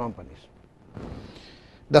seized companies.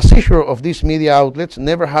 The seizure of these media outlets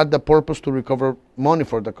never had the purpose to recover money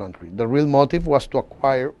for the country. The real motive was to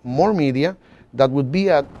acquire more media that would be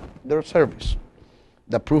at their service.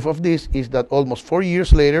 The proof of this is that almost 4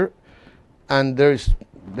 years later, and there's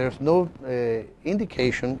no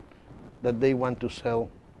indication that they want to sell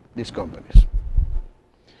these companies.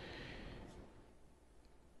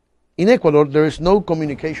 In Ecuador, there is no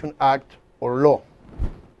Communication Act or law,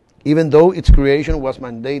 even though its creation was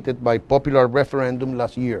mandated by popular referendum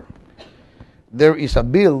last year. There is a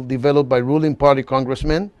bill developed by ruling party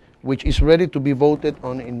congressmen which is ready to be voted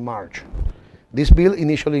on in March. This bill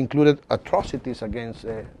initially included atrocities against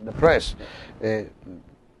the press.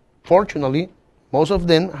 Fortunately, most of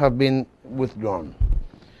them have been withdrawn.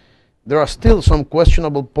 There are still some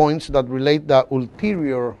questionable points that relate the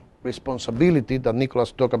ulterior responsibility that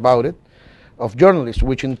Nicolas talked about it, of journalists,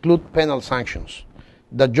 which include penal sanctions,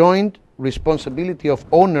 the joint responsibility of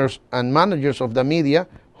owners and managers of the media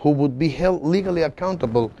who would be held legally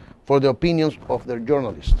accountable for the opinions of their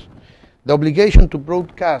journalists, the obligation to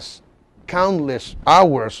broadcast countless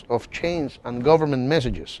hours of change and government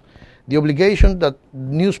messages, the obligation that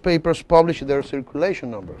newspapers publish their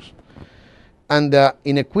circulation numbers, and the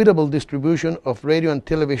inequitable distribution of radio and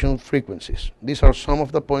television frequencies. These are some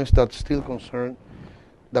of the points that still concern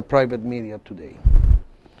the private media today.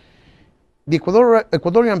 The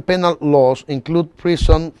Ecuadorian penal laws include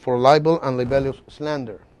prison for libel and libellous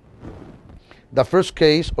slander. The first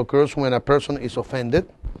case occurs when a person is offended,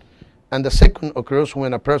 and the second occurs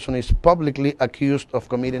when a person is publicly accused of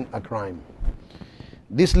committing a crime.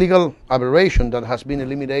 This legal aberration that has been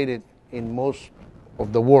eliminated in most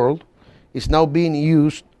of the world is now being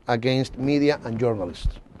used against media and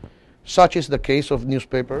journalists. Such is the case of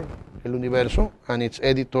newspaper El Universo and its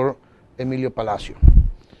editor Emilio Palacio.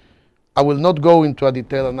 I will not go into a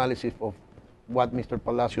detailed analysis of what Mr.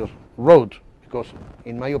 Palacios wrote, because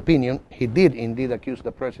in my opinion, he did indeed accuse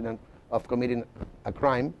the president of committing a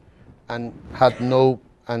crime and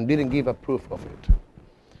didn't give a proof of it.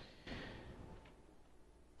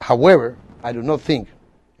 However, I do not think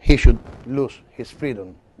he should lose his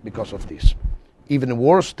freedom because of this. Even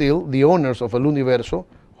worse still, the owners of El Universo,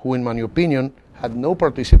 who in my opinion had no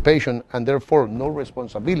participation and therefore no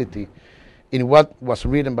responsibility in what was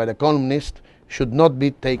written by the columnist, should not be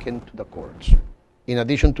taken to the courts. In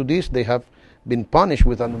addition to this, they have been punished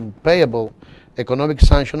with an unpayable economic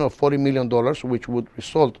sanction of $40 million, which would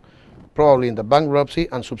result probably in the bankruptcy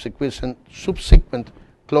and subsequent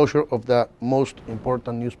closure of the most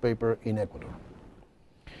important newspaper in Ecuador.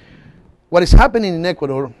 What is happening in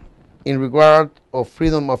Ecuador in regard of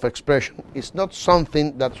freedom of expression is not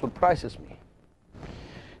something that surprises me.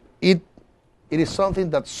 It is something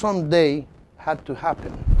that someday had to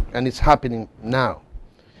happen, and it's happening now,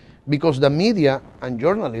 because the media and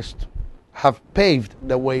journalists have paved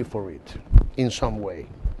the way for it in some way.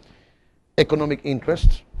 Economic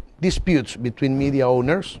interests, disputes between media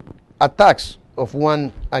owners, attacks of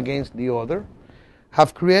one against the other,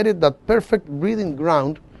 have created that perfect breeding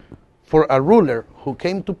ground for a ruler who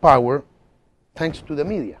came to power thanks to the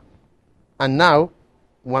media and now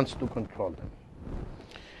wants to control them.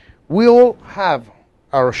 We all have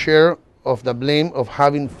our share of the blame of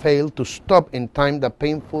having failed to stop in time the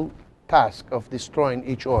painful task of destroying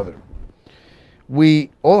each other.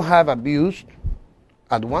 We all have abused,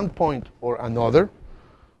 at one point or another,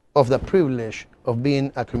 of the privilege of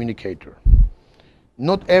being a communicator.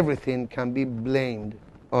 Not everything can be blamed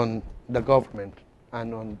on the government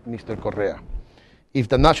and on Mr. Correa. If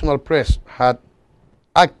the national press had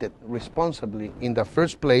acted responsibly in the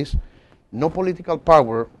first place, no political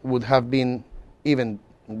power would have even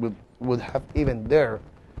dared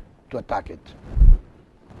to attack it.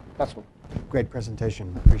 That's all. Great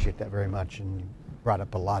presentation. Appreciate that very much. And you brought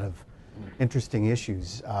up a lot of interesting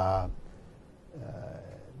issues.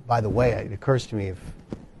 By the way, it occurs to me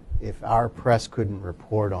if our press couldn't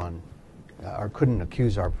report on or couldn't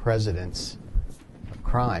accuse our presidents of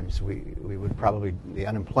crimes, we would probably, the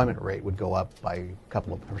unemployment rate would go up by a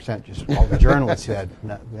couple of percent, just all the journalists who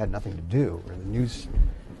had nothing to do, or the news.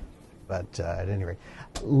 But at any rate,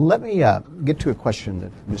 let me get to a question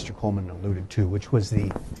that Mr. Coleman alluded to, which was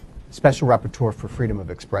the Special Rapporteur for Freedom of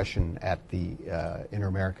Expression at the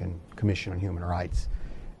Inter-American Commission on Human Rights.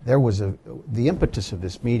 There was the impetus of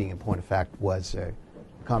this meeting, in point of fact, was a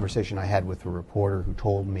conversation I had with a reporter who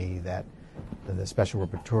told me that the Special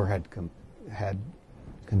Rapporteur had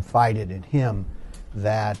confided in him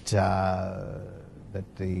that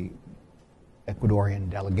that the Ecuadorian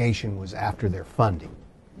delegation was after their funding.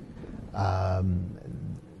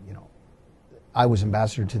 You know, I was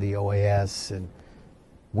ambassador to the OAS, and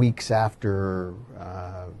weeks after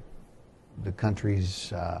the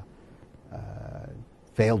country's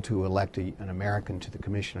failed to elect an American to the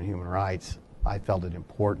Commission on Human Rights, I felt it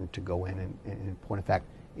important to go in and in point of fact,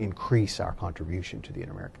 increase our contribution to the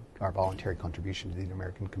our voluntary contribution to the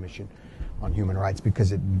Inter-American Commission on Human Rights,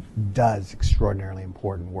 because it does extraordinarily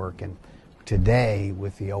important work. And today,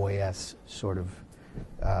 with the OAS sort of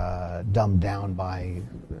dumbed down by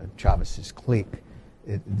Chavez's clique,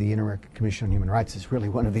 the Inter-American Commission on Human Rights is really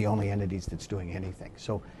one of the only entities that's doing anything.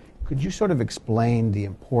 So could you sort of explain the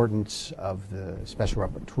importance of the Special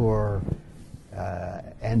Rapporteur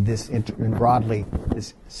and this, and broadly,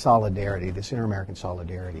 this solidarity, this inter-American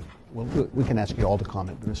solidarity? Well, we can ask you all to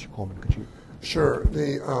comment, but Mr. Coleman, could you? Sure.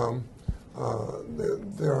 The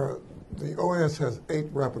OAS has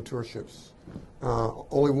 8 rapporteurships.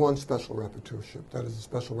 Only one special rapporteurship. That is a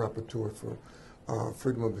special rapporteur for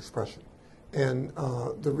freedom of expression. And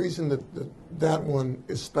the reason that one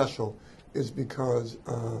is special is because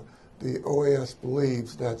the OAS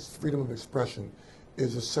believes that freedom of expression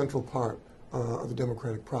is a central part of the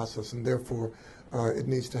democratic process, and therefore it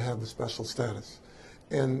needs to have the special status.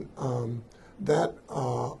 And that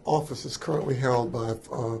office is currently held by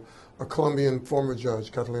a Colombian former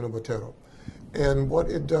judge, Catalina Botero. And what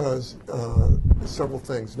it does is several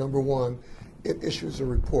things. Number one, it issues a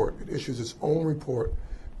report. It issues its own report,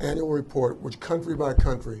 annual report, which country by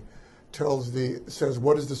country says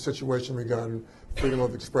what is the situation regarding freedom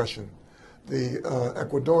of expression. The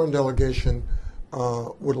Ecuadorian delegation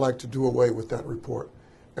would like to do away with that report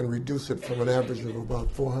and reduce it from an average of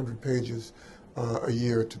about 400 pages a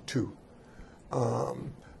year to 2.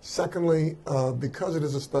 Secondly, because it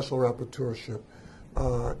is a special rapporteurship,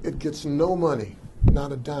 it gets no money,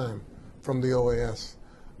 not a dime, from the OAS,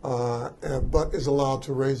 but is allowed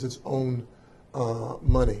to raise its own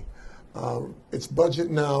money. Its budget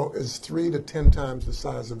now is 3 to 10 times the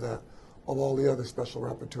size of that of all the other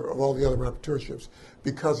rapporteurships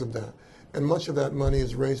because of that. And much of that money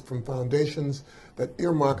is raised from foundations that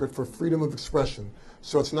earmark it for freedom of expression.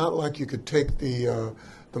 So it's not like you could take the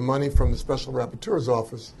money from the special rapporteur's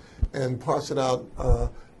office and parse it out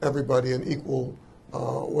everybody in equal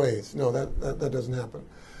ways. No, that doesn't happen.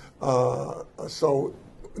 So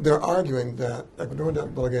they're arguing that,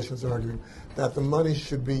 Ecuadorian delegation is arguing that the money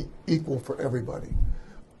should be equal for everybody.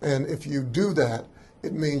 And if you do that,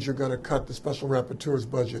 it means you're going to cut the special rapporteur's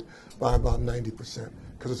budget by about 90%,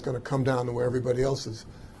 because it's going to come down to where everybody else's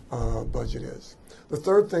budget is. The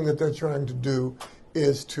third thing that they're trying to do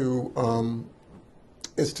is to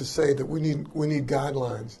say that we need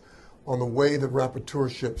guidelines on the way the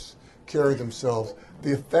rapporteurships carry themselves.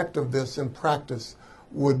 The effect of this in practice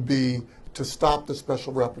would be to stop the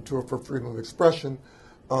special rapporteur for freedom of expression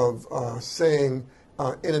of saying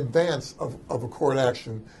in advance of a court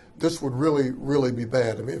action, this would really, really be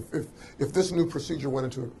bad. I mean, if this new procedure went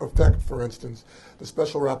into effect, for instance, the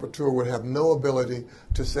special rapporteur would have no ability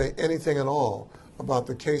to say anything at all about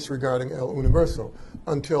the case regarding El Universo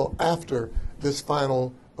until after this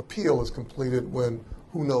final appeal is completed, when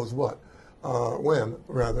who knows what.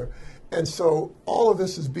 And so all of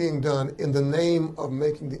this is being done in the name of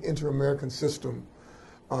making the inter-American system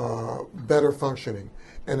better functioning.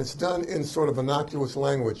 And it's done in sort of innocuous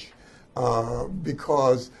language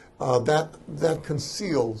because that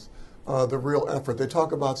conceals the real effort. They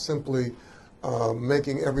talk about simply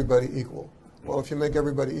making everybody equal. Well, if you make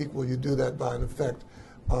everybody equal, you do that by, in effect,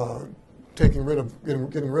 getting rid of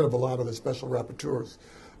a lot of the special rapporteurs,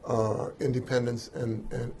 independence,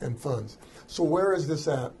 and funds. So where is this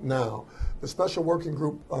at now? The special working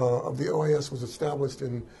group of the OAS was established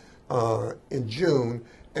in June,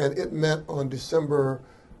 and it met on December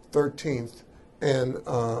 13th, and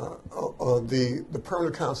the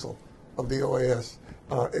Permanent Council of the OAS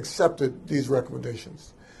accepted these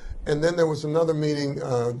recommendations. And then there was another meeting,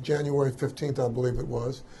 January 15th, I believe it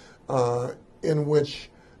was, in which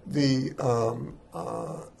it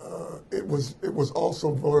was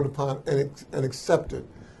also voted upon and accepted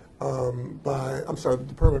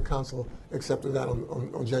the Permanent Council accepted that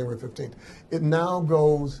on January 15th. It now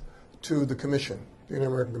goes to the Commission, the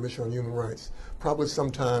Inter-American Commission on Human Rights, probably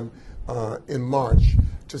sometime in March,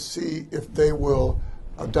 to see if they will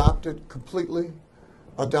adopt it completely,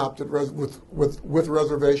 adopt it with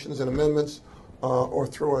reservations and amendments, or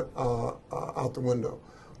throw it out the window.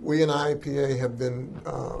 We in IAPA have been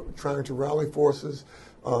trying to rally forces.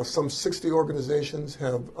 Some 60 organizations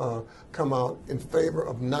have come out in favor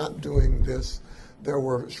of not doing this. There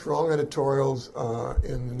were strong editorials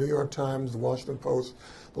in the New York Times, the Washington Post,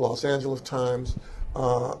 the Los Angeles Times.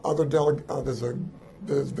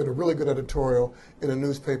 There's been a really good editorial in a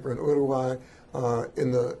newspaper in Uruguay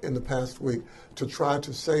in the past week to try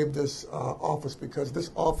to save this office, because this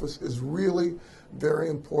office is really very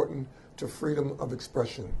important to freedom of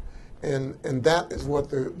expression. And that is what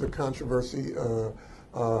the controversy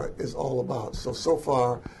is all about. So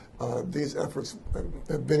far, these efforts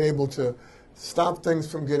have been able to stop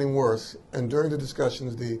things from getting worse. And during the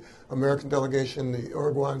discussions, the American delegation, the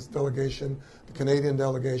Uruguayan delegation, the Canadian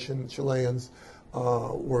delegation, Chileans,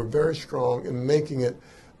 were very strong in making it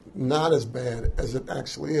not as bad as it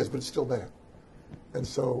actually is, but it's still bad. And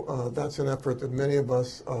so that's an effort that many of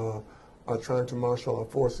us are trying to marshal our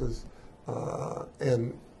forces.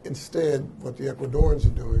 And instead, what the Ecuadorians are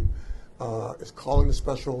doing is calling the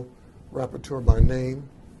special rapporteur by name,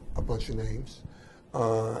 a bunch of names,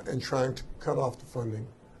 and trying to cut off the funding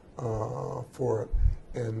for it.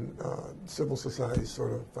 And civil society is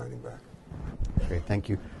sort of fighting back. Great, thank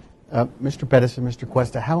you. Mr. Pettis and Mr.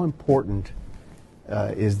 Cuesta, how important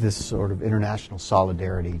is this sort of international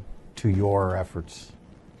solidarity to your efforts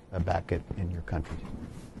back in your country?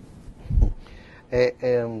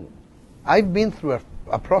 I've been through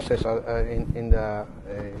a process in the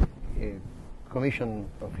Commission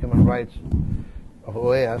of Human Rights of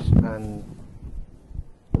OAS, and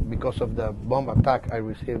because of the bomb attack I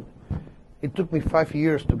received, it took me 5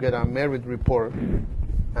 years to get a merit report.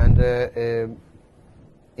 And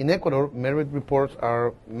in Ecuador, merit reports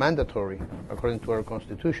are mandatory according to our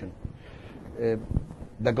constitution.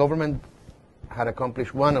 The government had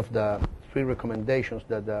accomplished one of the 3 recommendations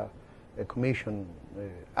that the commission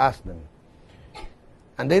asked them.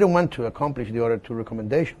 And they don't want to accomplish the other 2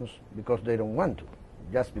 recommendations because they don't want to,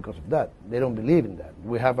 just because of that. They don't believe in that.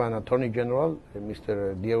 We have an Attorney General,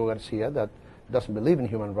 Mr. Diego Garcia, that doesn't believe in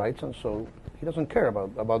human rights, and so he doesn't care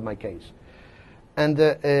about my case. And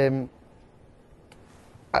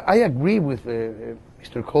I agree with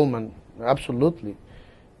Mr. Coleman, absolutely.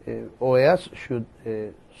 OAS should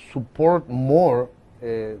support more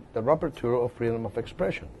the rapporteur of freedom of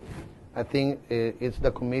expression. I think it's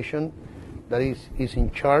the commission that is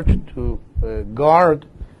in charge to guard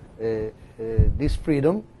this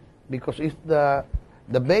freedom, because it's the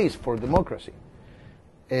base for democracy.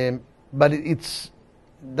 But it's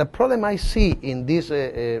the problem I see in this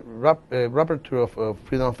rapporteur of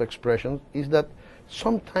freedom of expression is that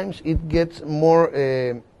sometimes it gets more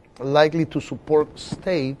likely to support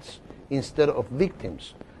states instead of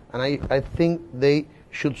victims. And I think they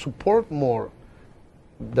should support more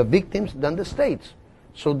the victims than the states.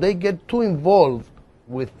 So they get too involved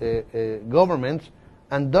with governments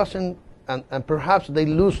and perhaps they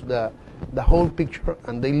lose the whole picture,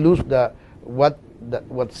 and they lose what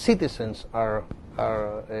citizens are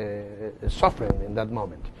suffering in that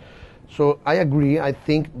moment. So I agree. I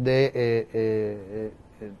think the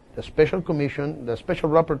special commission, the special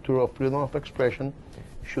rapporteur of freedom of expression,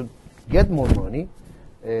 should get more money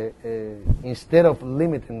instead of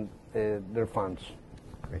limiting their funds.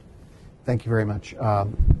 Great. Thank you very much.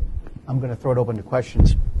 I'm going to throw it open to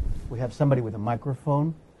questions. We have somebody with a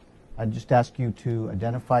microphone. I'd just ask you to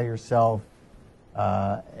identify yourself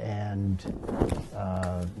and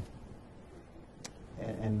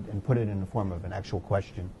and put it in the form of an actual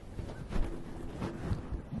question.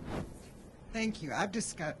 Thank you. I've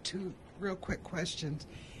just got two real quick questions,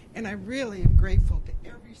 and I really am grateful to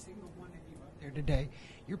every single one of you out there today.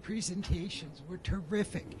 Your presentations were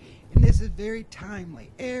terrific, and this is very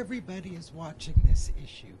timely. Everybody is watching this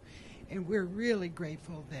issue, and we're really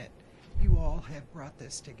grateful that you all have brought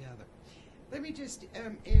this together. Let me just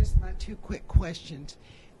ask my two quick questions.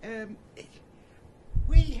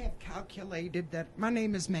 We have calculated that, my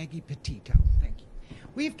name is Maggie Petito, thank you.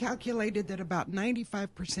 We've calculated that about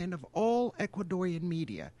 95% of all Ecuadorian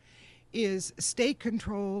media is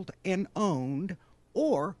state-controlled and owned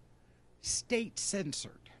or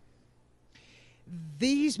state-censored.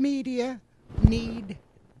 These media need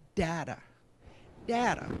data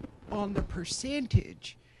on the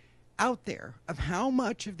percentage out there of how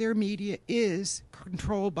much of their media is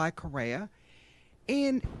controlled by Correa,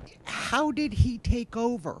 and how did he take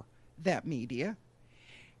over that media.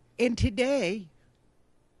 And today,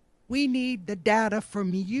 we need the data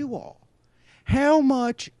from you all. How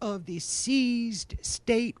much of the seized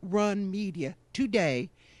state-run media today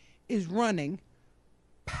is running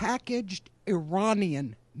packaged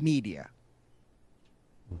Iranian media?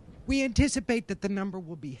 We anticipate that the number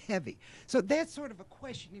will be heavy. So that's sort of a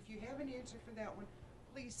question. If you have an answer for that one,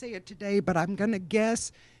 please say it today, but I'm going to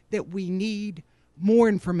guess that we need more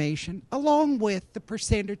information, along with the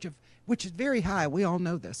percentage of, which is very high, we all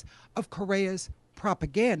know this, of Correa's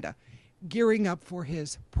propaganda gearing up for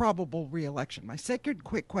his probable reelection. My second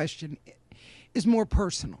quick question is more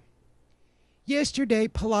personal. Yesterday,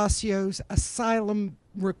 Palacio's asylum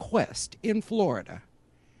request in Florida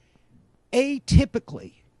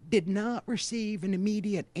atypically did not receive an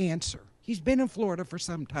immediate answer. He's been in Florida for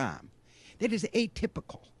some time. That is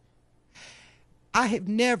atypical. I have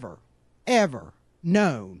never, ever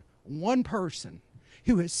known one person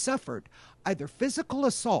who has suffered either physical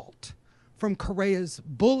assault from Correa's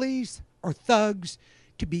bullies or thugs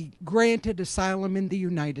to be granted asylum in the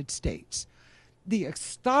United States. The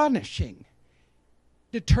astonishing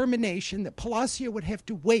determination that Palacio would have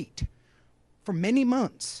to wait for many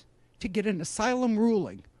months to get an asylum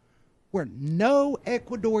ruling where no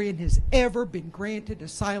Ecuadorian has ever been granted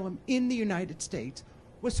asylum in the United States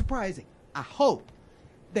was surprising. I hope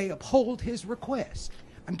they uphold his request.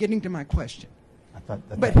 I'm getting to my question.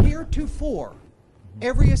 But heretofore,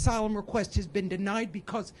 every asylum request has been denied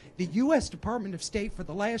because the U.S. Department of State for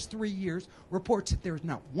the last 3 years reports that there's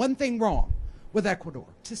not one thing wrong with Ecuador.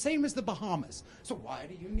 It's the same as the Bahamas. So why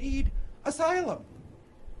do you need asylum?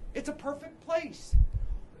 It's a perfect place.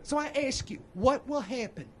 So I ask you, what will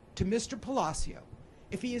happen to Mr. Palacio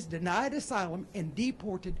if he is denied asylum and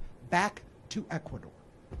deported back to Ecuador?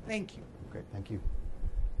 Thank you. Great, thank you.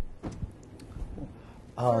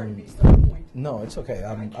 Sorry to be so pointed. No, it's okay.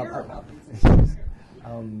 I care about these issues.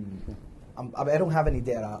 I don't have any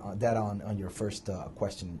data on your first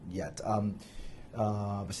question yet.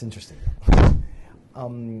 It's interesting.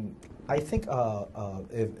 I think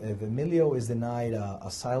if Emilio is denied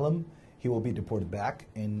asylum, he will be deported back,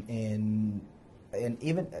 and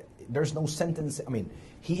even there's no sentence. I mean,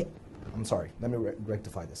 I'm sorry. Let me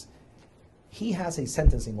rectify this. He has a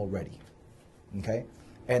sentencing already. Okay.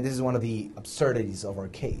 And this is one of the absurdities of our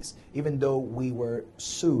case. Even though we were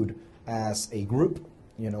sued as a group,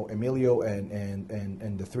 you know, Emilio and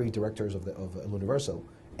the three directors of El Universo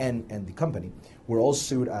and the company, were all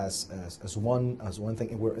sued as one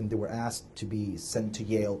thing, and they were asked to be sent to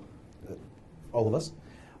Yale, all of us.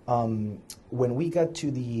 When we got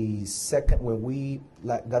to the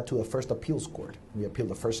got to the first appeals court, we appealed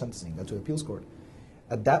the first sentencing, got to the appeals court.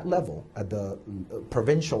 At that level, at the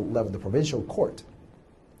provincial level, the provincial court,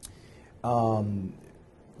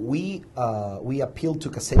 we appealed to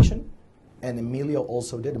cassation, and Emilio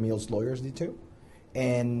also did. Emilio's lawyers did too.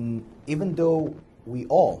 And even though we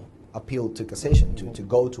all appealed to cassation to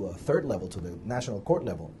go to a third level, to the national court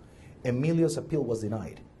level, Emilio's appeal was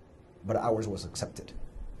denied, but ours was accepted.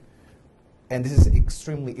 And this is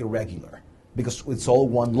extremely irregular because it's all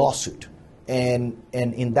one lawsuit. And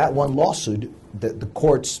in that one lawsuit, the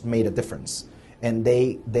courts made a difference, and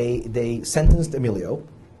they sentenced Emilio.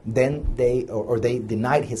 Then they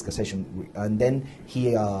denied his cassation, and then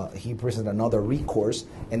he presented another recourse,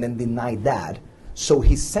 and then denied that. So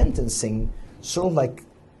his sentencing, sort of like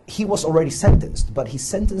he was already sentenced, but his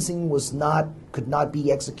sentencing could not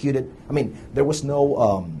be executed. I mean, there was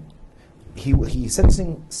no his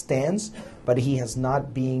sentencing stands, but he has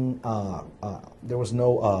not been. There was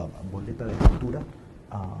no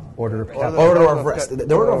order of arrest.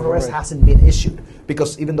 The order of arrest hasn't been issued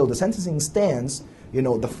because even though the sentencing stands, you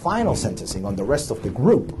know, the final sentencing on the rest of the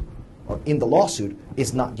group in the lawsuit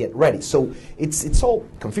is not yet ready. So it's all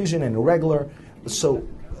confusion and irregular.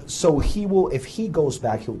 So he will, if he goes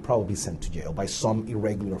back, he'll probably be sent to jail by some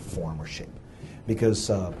irregular form or shape, because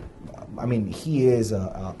I mean, he is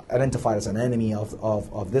identified as an enemy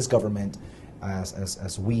of this government,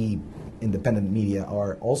 as we independent media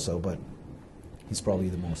are also, but he's probably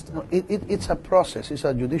the most. No, it's a process. It's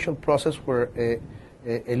a judicial process where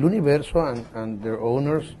El Universo and their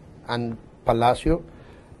owners and Palacio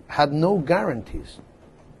had no guarantees.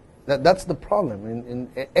 That's the problem. In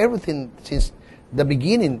everything since the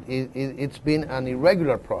beginning, it's been an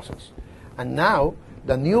irregular process. And now,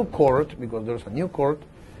 the new court, because there's a new court,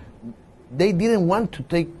 they didn't want to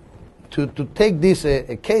take this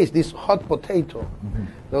case, this hot potato. Mm-hmm.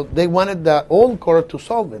 So they wanted the old court to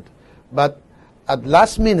solve it. But at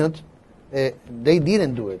last minute, they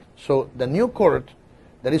didn't do it. So the new court,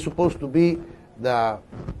 that is supposed to be the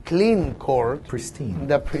clean court,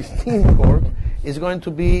 the pristine court, is going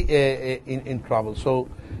to be in trouble. So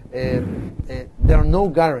there are no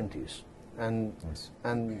guarantees, and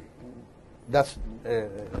that's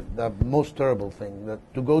the most terrible thing, that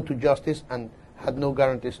to go to justice and had no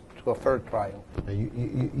guarantees to a fair trial.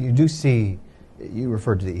 You do see, you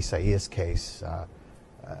referred to the Isaias case.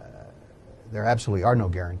 There absolutely are no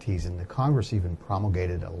guarantees, and the Congress even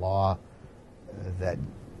promulgated a law that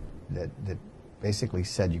basically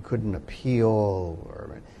said you couldn't appeal,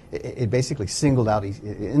 or it basically singled out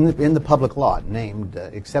in the public law named,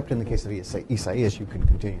 except in the case of Isaias, you can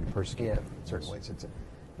continue to persecute them in certain ways.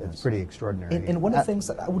 It's pretty extraordinary. And one of the things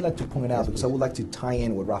that I would like to point out, because I would like to tie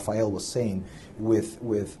in what Rafael was saying with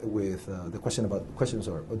the questions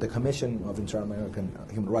or the Commission of Inter-American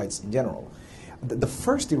Human Rights in general. The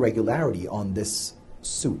first irregularity on this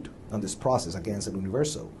suit, on this process against El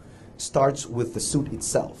Universo, starts with the suit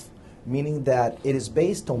itself, meaning that it is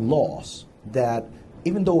based on laws that,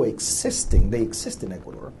 even though they exist in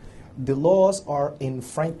Ecuador, the laws are in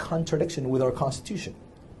frank contradiction with our Constitution.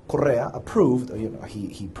 Correa approved,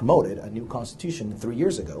 he promoted a new constitution 3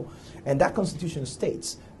 years ago, and that constitution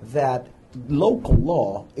states that local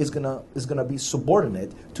law is gonna be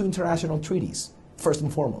subordinate to international treaties, first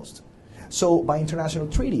and foremost. So by international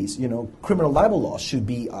treaties, criminal libel laws should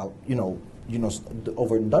be,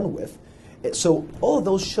 over and done with. So all of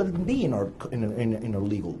those shouldn't be in our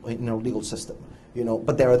legal system.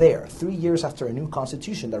 But they're there. 3 years after a new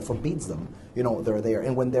constitution that forbids them, they're there.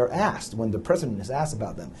 And when they're asked, when the president is asked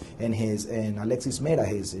about them, and Alexis Mera,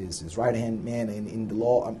 his right-hand man in the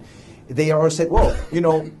law, they are said, well,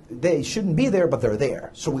 they shouldn't be there, but they're there.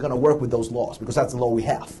 So we're going to work with those laws because that's the law we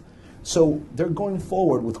have. So they're going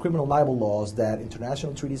forward with criminal libel laws that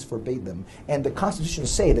international treaties forbade them, and the Constitution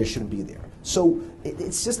say they shouldn't be there. So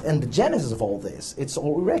it's just, and the genesis of all this, it's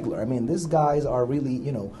all irregular. I mean, these guys are really,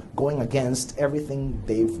 going against everything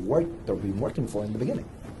they've been working for in the beginning.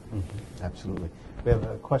 Mm-hmm. Absolutely. We have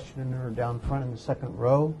a questioner down front in the second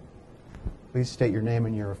row. Please state your name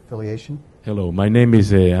and your affiliation. Hello, my name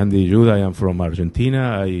is Andy Yud. I am from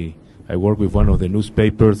Argentina. I work with one of the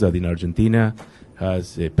newspapers that in Argentina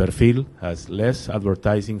has a perfil, has less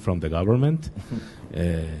advertising from the government.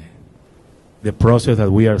 The process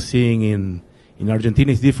that we are seeing in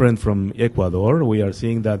Argentina is different from Ecuador. We are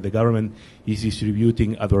seeing that the government is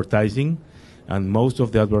distributing advertising, and most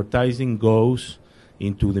of the advertising goes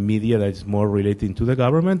into the media that is more related to the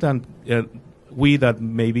government, and we that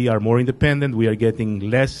maybe are more independent, we are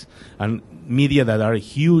getting less, and media that are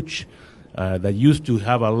huge, that used to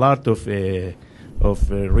have a lot of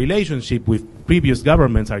relationship with previous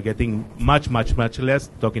governments are getting much less,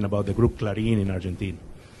 talking about the group Clarín in Argentina.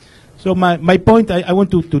 So my point, I want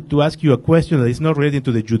to ask you a question that is not related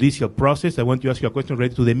to the judicial process. I want to ask you a question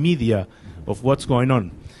related to the media of what's going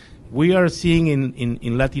on. We are seeing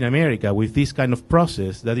in Latin America with this kind of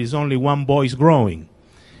process that is only one voice growing.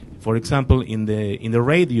 For example, in the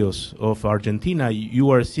radios of Argentina,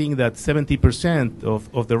 you are seeing that 70%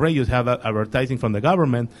 of the radios have advertising from the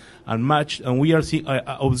government, and we are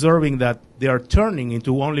observing that they are turning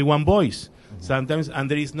into only one voice sometimes, and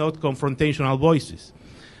there is not confrontational voices.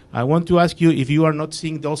 I want to ask you if you are not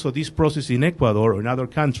seeing also this process in Ecuador or in other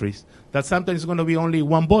countries, that sometimes it's going to be only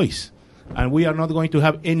one voice, and we are not going to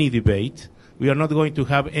have any debate, we are not going to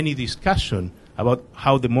have any discussion about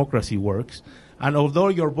how democracy works. And although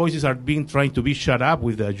your voices are trying to be shut up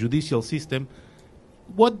with the judicial system,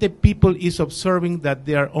 what the people is observing that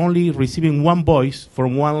they are only receiving one voice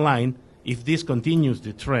from one line if this continues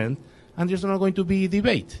the trend, and there's not going to be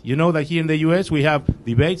debate. You know that here in the U.S. we have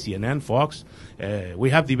debates, CNN, Fox, we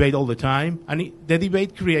have debate all the time, and the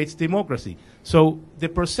debate creates democracy. So the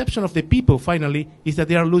perception of the people finally is that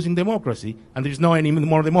they are losing democracy, and there's no any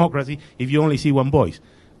more democracy if you only see one voice.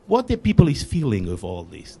 what the people is feeling of all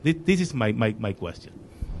this. This is my question.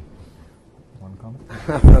 One comment?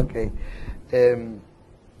 Okay.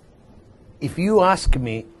 If you ask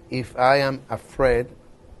me if I am afraid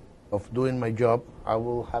of doing my job, I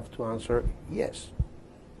will have to answer yes.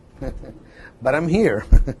 But I'm here.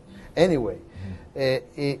 Anyway,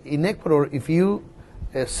 in Ecuador, if you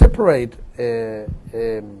separate the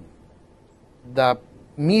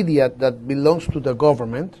media that belongs to the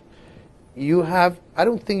government, you have, I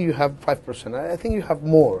don't think you have 5%, I think you have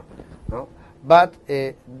more. No? But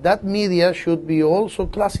that media should be also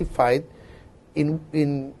classified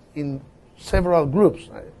in several groups.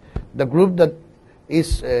 The group that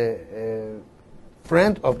is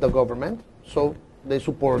friend of the government, so they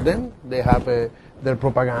support them, they have their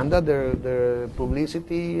propaganda, their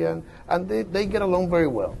publicity, and they get along very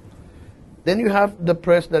well. Then you have the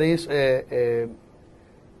press that is,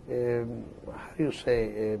 how do you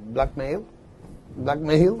say, blackmail?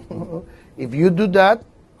 Blackmail. If you do that,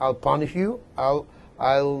 I'll punish you. I'll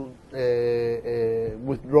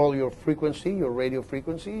withdraw your frequency, your radio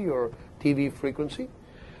frequency, your TV frequency.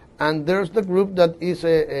 And there's the group that is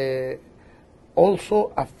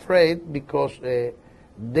also afraid because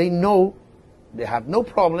they know they have no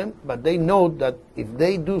problem, but they know that if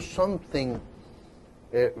they do something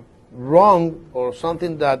wrong or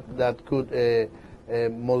something that could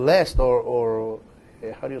molest or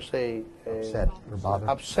how do you say,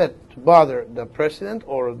 upset, bother the president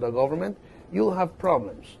or the government, you'll have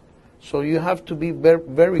problems. So you have to be very,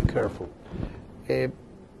 very careful.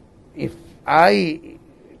 If I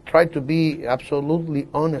try to be absolutely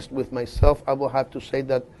honest with myself, I will have to say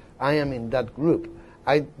that I am in that group.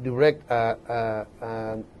 I direct a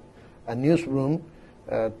newsroom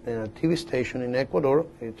in a TV station in Ecuador.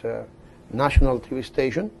 It's a national TV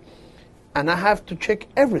station. And I have to check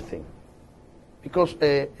everything because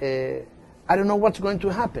I don't know what's going to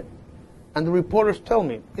happen. And the reporters tell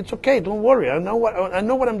me, it's okay, don't worry, I know what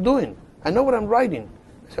I'm doing. I know what I'm writing.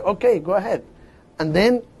 I say, okay, go ahead. And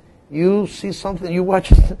then you see something, you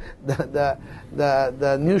watch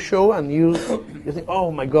the news show and you think,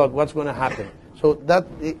 oh my God, what's going to happen? So that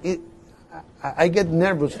I get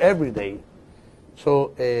nervous every day.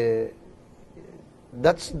 So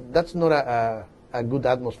that's not a good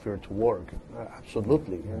atmosphere to work.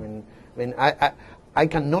 Absolutely. I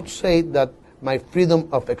cannot say that my freedom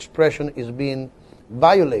of expression is being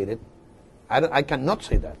violated. I cannot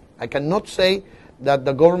say that. I cannot say that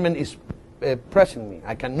the government is pressing me.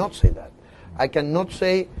 I cannot say that. I cannot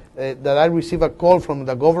say that I receive a call from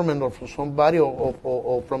the government or from somebody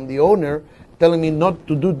or from the owner telling me not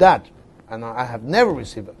to do that. And I have never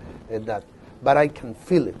received that. But I can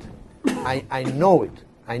feel it. I know it.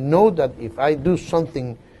 I know that if I do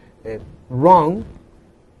something wrong,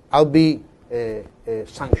 I'll be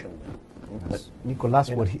sanctioned. Nicolas,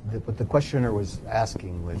 what the questioner was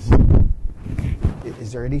asking was,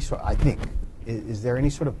 is there any sort? I think, is there any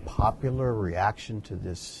sort of popular reaction to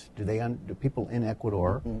this? Do people in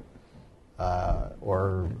Ecuador,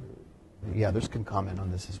 or others can comment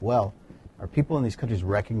on this as well? Are people in these countries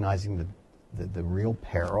recognizing the real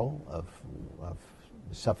peril of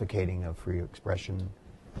suffocating of free expression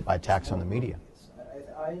by attacks on the media?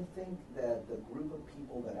 I think that the group of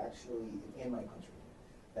people that actually, in my country,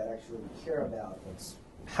 that actually care about what's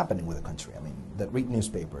happening with the country, that read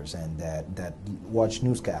newspapers and that watch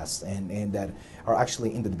newscasts and that are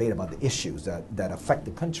actually in the debate about the issues that affect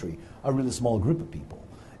the country, are a really small group of people.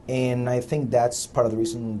 And I think that's part of the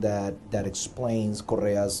reason that explains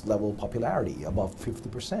Correa's level of popularity, above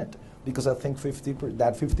 50%. Because I think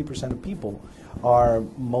 50% of people are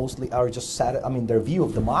just their view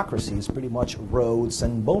of democracy is pretty much roads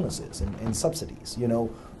and bonuses and subsidies.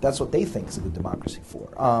 That's what they think is a good democracy for.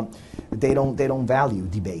 They don't value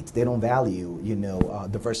debate. They don't value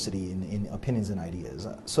diversity in opinions and ideas.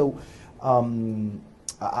 So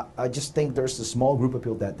I just think there's a small group of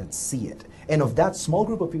people that see it, and of that small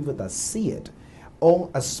group of people that see it,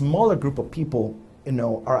 a smaller group of people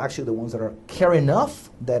are actually the ones that care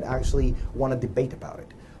enough that actually want to debate about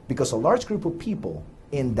it. Because a large group of people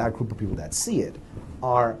in that group of people that see it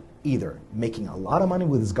are either making a lot of money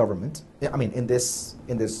with this government, in this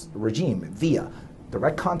regime, via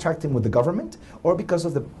direct contracting with the government, or because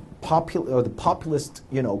of the populist,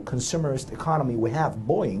 consumerist economy we have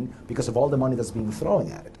buoying because of all the money that's being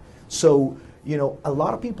thrown at it. So, a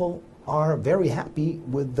lot of people are very happy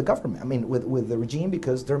with the government, with the regime,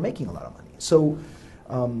 because they're making a lot of money. So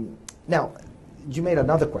now, you made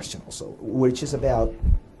another question also, which is about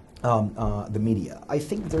the media. I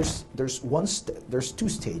think there's two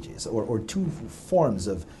stages or two forms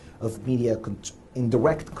of media in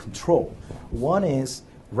direct control. One is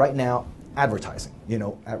right now advertising.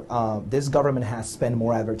 This government has spent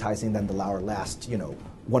more advertising than our last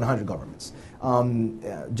 100 governments.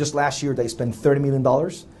 Just last year they spent $30 million,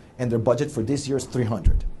 and their budget for this year is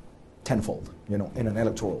 300, tenfold, in an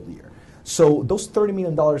electoral year. So those $30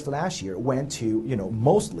 million last year went to,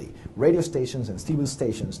 mostly radio stations and TV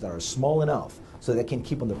stations that are small enough so they can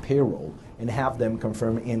keep on the payroll and have them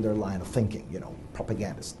confirm in their line of thinking,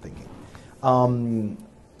 propagandist thinking.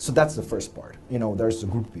 So that's the first part. There's a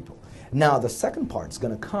group of people. Now, the second part is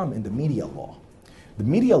going to come in the media law. The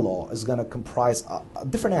media law is going to comprise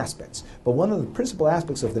different aspects, but one of the principal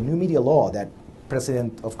aspects of the new media law that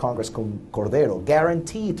President of Congress Cordero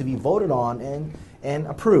guaranteed to be voted on and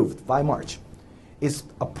approved by March is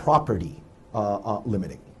a property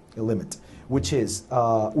limit, which is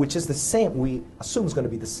the same. We assume is going to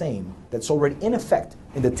be the same that's already in effect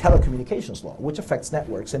in the telecommunications law, which affects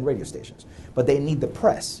networks and radio stations. But they need the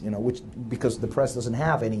press, because the press doesn't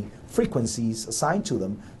have any frequencies assigned to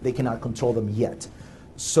them, they cannot control them yet.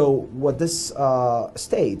 So what this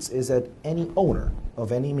states is that any owner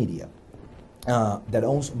of any media that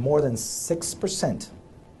owns more than 6%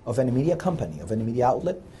 of any media company, of any media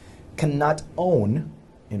outlet, cannot own,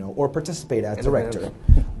 or participate as director,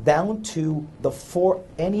 down to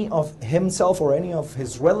any of himself or any of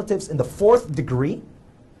his relatives in the 4th degree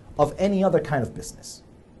of any other kind of business.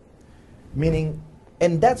 Meaning,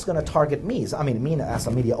 and that's going to target me. Me as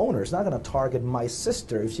a media owner, it's not going to target my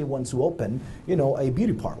sister if she wants to open, a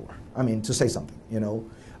beauty parlor. To say something,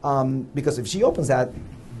 because if she opens that,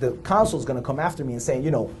 the council is going to come after me and say,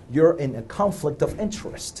 you're in a conflict of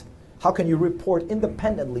interest. How can you report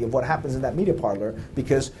independently of what happens in that media parlor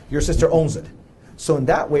because your sister owns it? So in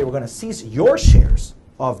that way, we're going to seize your shares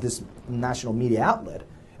of this national media outlet,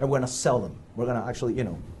 and we're going to sell them. We're going to actually,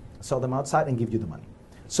 sell them outside and give you the money.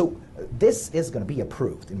 So this is going to be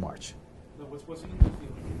approved in March.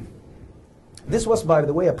 This was, by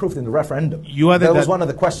the way, approved in the referendum. That was one of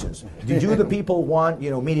the questions. Did you, the people, want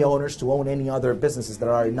media owners to own any other businesses that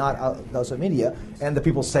are not outside media? And the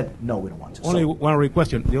people said, no, we don't want to. Only one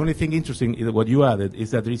question. The only thing interesting is what you added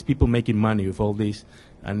is that there is people making money with all this.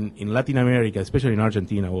 And in Latin America, especially in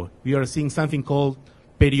Argentina, we are seeing something called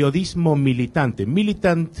periodismo militante,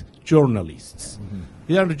 militant journalists. Mm-hmm.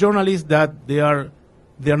 They are journalists that they are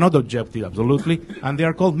not objective, absolutely, and they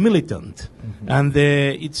are called militant. Mm-hmm. And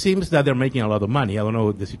it seems that they're making a lot of money. I don't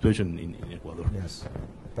know the situation in Ecuador. Yes.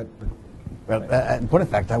 Well, in point of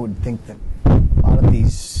fact, I would think that a lot of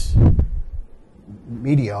these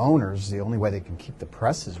media owners, the only way they can keep the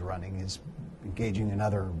presses running is engaging in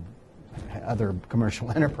other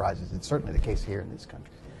commercial enterprises. It's certainly the case here in this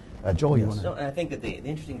country. Joel, you want to? No, and I think that the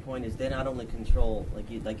interesting point is they not only control,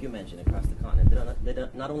 like you mentioned, across the continent, they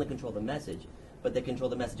don't only control the message, but they control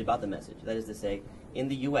the message about the message. That is to say, in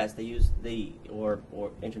the U.S., they use or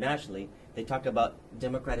internationally, they talk about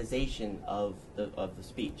democratization of the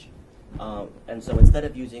speech. And so instead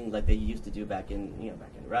of using like they used to do back in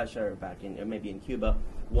Russia or maybe in Cuba,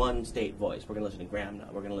 one state voice. We're going to listen to Graham now.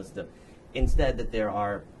 We're going to listen to. Instead, that there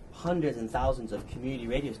are hundreds and thousands of community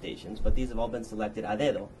radio stations, but these have all been selected a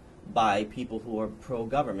dedo by people who are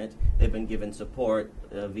pro-government. They've been given support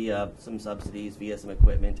via some subsidies, via some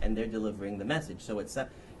equipment, and they're delivering the message. So it's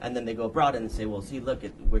and then they go abroad and say, well, see, look,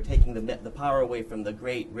 we're taking the power away from the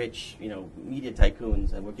great, rich, media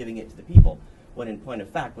tycoons, and we're giving it to the people. When in point of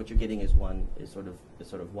fact, what you're getting is sort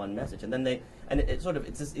of one message. And then it's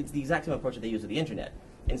the exact same approach that they use with the internet.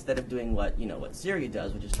 Instead of doing what Syria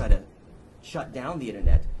does, which is try to shut down the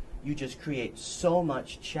internet, you just create so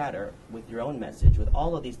much chatter with your own message, with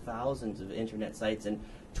all of these thousands of internet sites and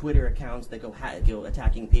Twitter accounts that go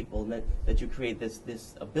attacking people, and that you create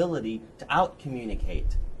this ability to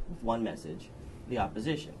out-communicate with one message the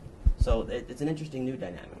opposition. So it's an interesting new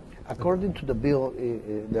dynamic. According to the bill,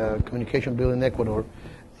 the communication bill in Ecuador,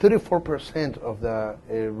 34% of the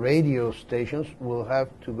radio stations will have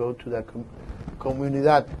to go to the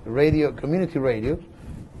community radios,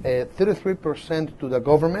 33% to the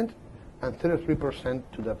government, and 33%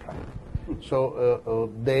 to the private. So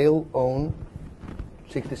they'll own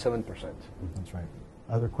 67%. That's right.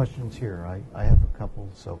 Other questions here? I have a couple,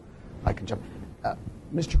 so I can jump.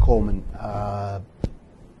 Mr. Coleman,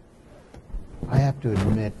 I have to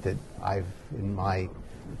admit that in my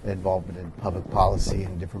involvement in public policy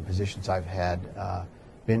and different positions I've had,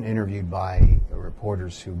 been interviewed by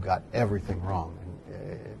reporters who got everything wrong.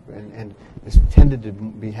 And it's tended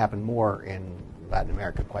to happen more in Latin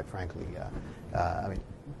America, quite frankly.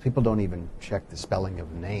 People don't even check the spelling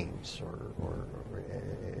of names or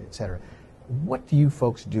et cetera. What do you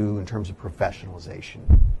folks do in terms of professionalization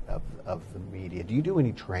of the media? Do you do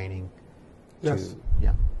any training? Yes.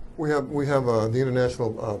 Yeah. We have the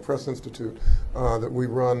International Press Institute that we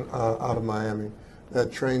run out of Miami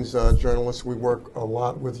that trains journalists. We work a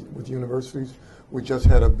lot with universities. We just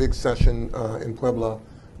had a big session in Puebla,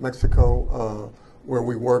 Mexico, where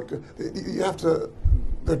we worked. You have to.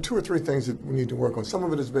 There are two or three things that we need to work on. Some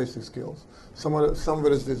of it is basic skills. Some of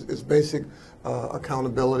it is basic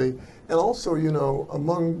accountability. And also, you know,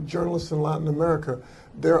 among journalists in Latin America,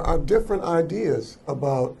 there are different ideas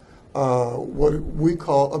about what we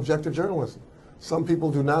call objective journalism. Some people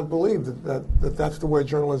do not believe that that's the way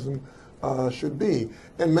journalism should be.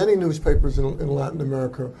 And many newspapers in Latin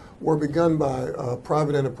America were begun by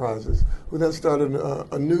private enterprises who then started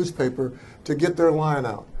a newspaper to get their line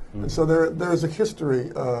out. And so there's a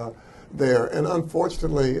history there. And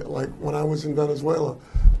unfortunately, like when I was in Venezuela,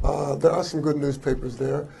 there are some good newspapers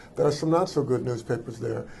there. There are some not so good newspapers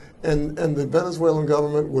there. And the Venezuelan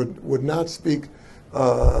government would not speak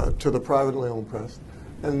to the privately owned press.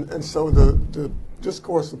 And so the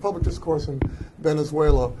discourse, the public discourse in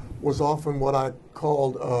Venezuela was often what I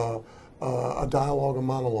called a dialogue of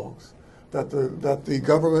monologues. That the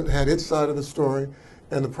government had its side of the story,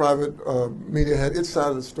 and the private media had its side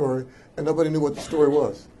of the story, and nobody knew what the story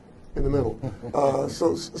was in the middle.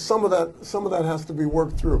 So some of that has to be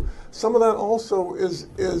worked through. Some of that also is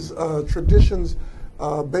traditions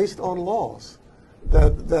based on laws.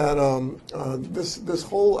 This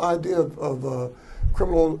whole idea of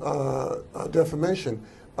criminal defamation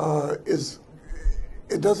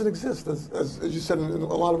it doesn't exist, as you said, in a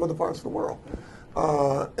lot of other parts of the world.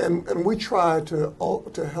 And we try to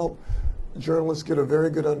help journalists get a very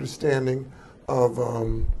good understanding of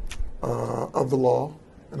the law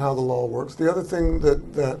and how the law works. The other thing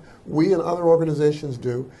that we and other organizations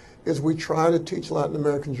do is we try to teach Latin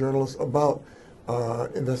American journalists about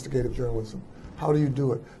investigative journalism. How do you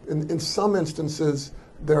do it? In some instances,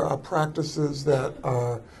 there are practices that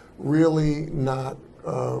are really not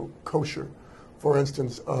kosher. For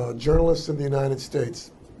instance, journalists in the United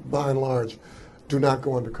States, by and large, do not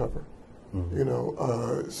go undercover. Mm-hmm. You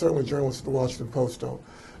know, certainly journalists at the Washington Post don't.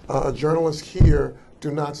 Journalists here do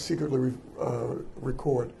not secretly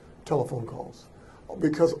record telephone calls,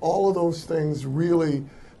 because all of those things really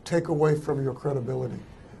take away from your credibility.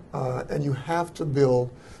 And you have to build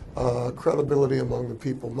credibility among the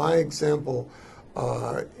people. My example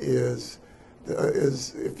is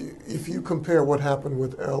if you compare what happened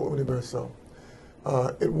with El Universal,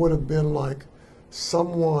 it would have been like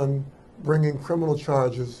someone bringing criminal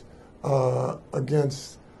charges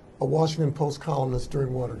against a Washington Post columnist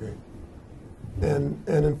during Watergate. And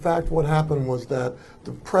in fact, what happened was that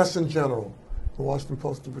the press in general, the Washington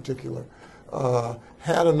Post in particular,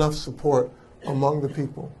 had enough support among the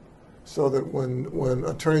people so that when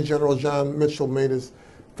Attorney General John Mitchell made his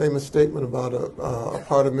famous statement about a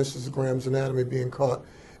part of Mrs. Graham's anatomy being caught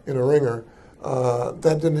in a ringer,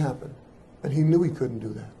 that didn't happen. And he knew he couldn't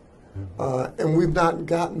do that. And we've not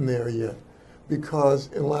gotten there yet, because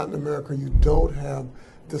in Latin America you don't have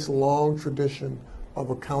this long tradition of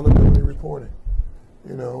accountability reporting.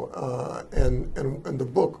 You know, and the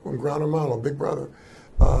book, on Ground Hermano, Big Brother,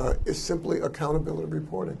 is simply accountability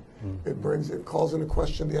reporting. It calls into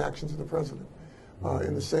question the actions of the president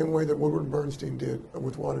in the same way that Woodward Bernstein did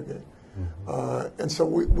with Watergate. And so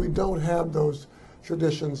we don't have those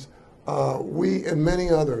traditions. We and many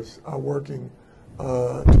others are working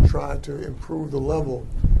to try to improve the level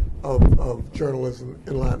of journalism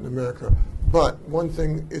in Latin America. But one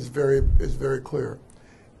thing is very clear.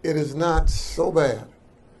 It is not so bad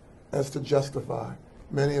as to justify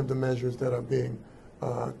many of the measures that are being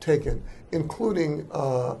taken, including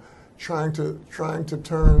trying to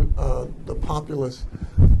turn the populace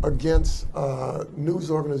against news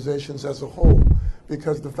organizations as a whole,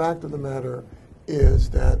 because the fact of the matter is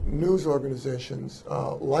that news organizations,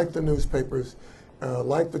 like the newspapers,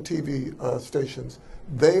 like the TV stations,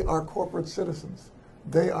 they are corporate citizens.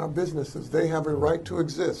 They are businesses. They have a right to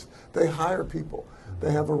exist. They hire people.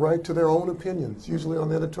 They have a right to their own opinions, usually on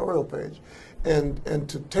the editorial page. And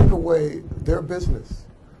to take away their business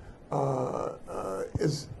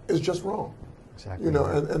is just wrong. Exactly. You know,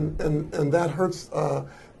 and that hurts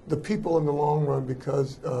the people in the long run,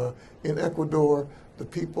 because in Ecuador, the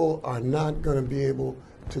people are not going to be able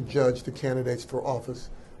to judge the candidates for office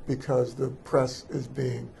because the press is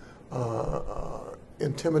being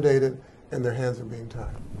intimidated and their hands are being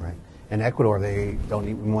tied. Right. In Ecuador, they don't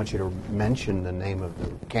even want you to mention the name of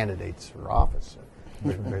the candidates for office,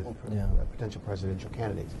 potential presidential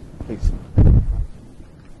candidates. Please.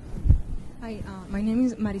 Hi, my name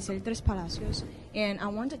is Maricel Tres Palacios, and I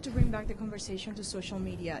wanted to bring back the conversation to social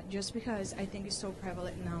media just because I think it's so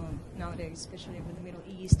prevalent nowadays, especially with the Middle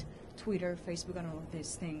East, Twitter, Facebook, and all of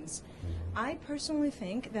these things. I personally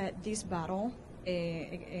think that this battle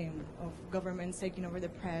of governments taking over the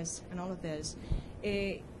press and all of this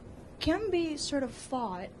can be sort of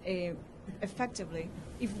fought effectively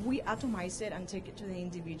if we atomize it and take it to the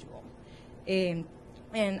individual.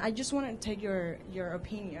 And I just want to take your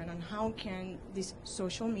opinion on how can this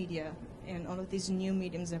social media and all of these new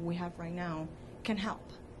mediums that we have right now can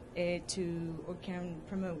help or can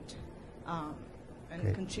promote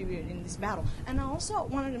and contribute in this battle. And I also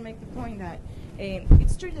wanted to make the point that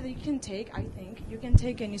it's true that you can take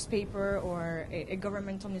a newspaper or a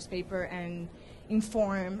governmental newspaper and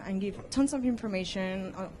inform and give tons of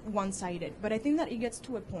information one-sided. But I think that it gets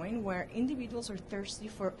to a point where individuals are thirsty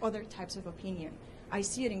for other types of opinion. I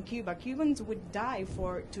see it in Cuba. Cubans would die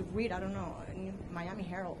to read, I don't know, Miami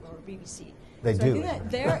Herald or BBC. They do. I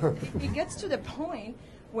think that it gets to the point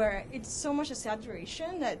where it's so much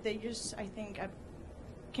exaggeration that they just, I think,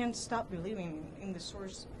 can't stop believing in the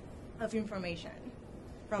source of information.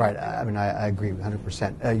 Right. I mean, I agree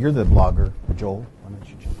 100%. You're the blogger, Joel. Why don't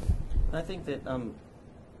you jump in? I think that, I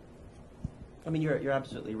mean, you're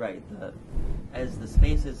absolutely right. As the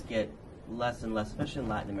spaces get less and less, especially in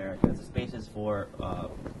Latin America, as the spaces for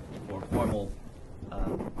formal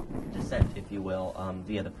dissent, if you will,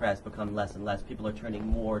 via the press become less and less, people are turning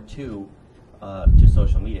more to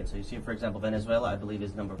social media. So you see, for example, Venezuela, I believe,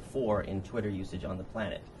 is number 4 in Twitter usage on the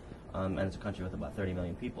planet, and it's a country with about 30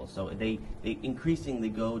 million people. So they increasingly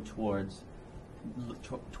go towards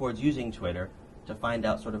using Twitter to find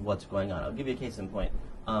out sort of what's going on. I'll give you a case in point.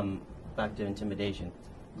 Back to intimidation.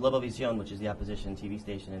 Globovisión, which is the opposition TV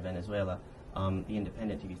station in Venezuela, the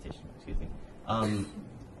independent TV station, excuse me,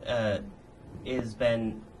 has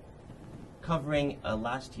been covering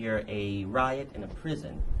last year a riot in a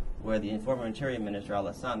prison where the former Interior Minister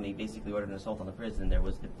Al-Assami basically ordered an assault on the prison.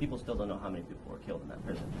 People still don't know how many people were killed in that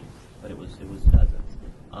prison, but it was dozens.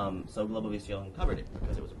 So Globovisión covered it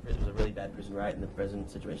because it was a really bad prison riot, and the prison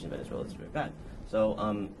situation in Venezuela is very bad. So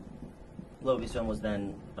Globovisión was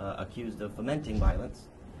then accused of fomenting violence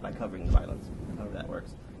by covering the violence, however that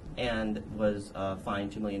works, and was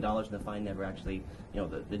fined $2 million, and the fine never actually,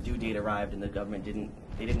 the due date arrived, and the government didn't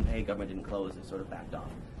pay, government didn't close, they sort of backed off.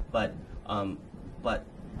 But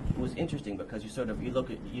it was interesting because you go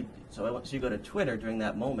to Twitter during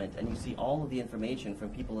that moment, and you see all of the information from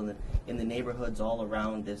people in the neighborhoods all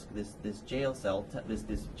around this jail cell,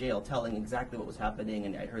 this jail, telling exactly what was happening,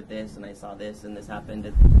 and I heard this, and I saw this, and this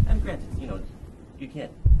happened, and granted, you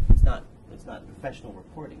can't, it's not professional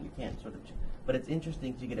reporting. You can't sort of, but it's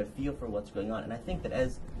interesting to get a feel for what's going on. And I think that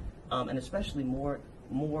and especially more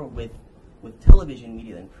with television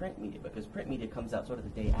media than print media, because print media comes out sort of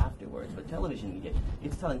the day afterwards. But television media,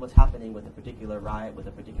 it's telling what's happening with a particular riot, with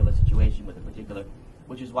a particular situation,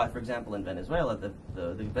 which is why, for example, in Venezuela, the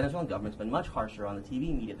Venezuelan government's been much harsher on the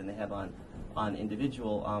TV media than they have on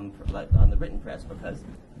individual, on the written press, because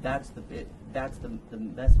that's the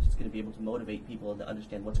message that's going to be able to motivate people to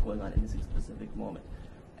understand what's going on in this specific moment.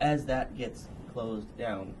 As that gets closed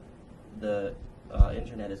down, the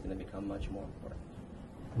internet is going to become much more important.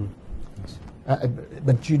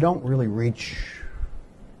 But you don't really reach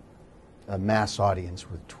a mass audience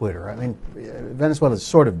with Twitter. I mean, Venezuela is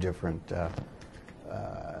sort of different, but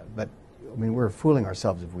I mean, we're fooling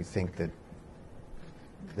ourselves if we think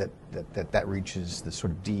that reaches the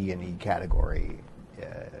sort of D and E category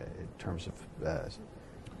in terms of.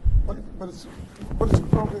 But it's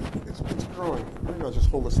growing. Maybe I'll just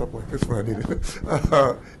hold this up like this when I need it.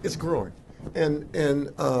 It's growing, and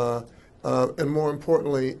more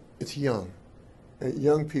importantly, it's young. And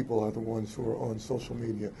young people are the ones who are on social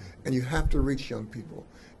media, and you have to reach young people.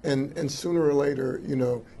 And sooner or later,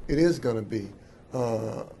 it is going to be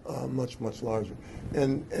much larger.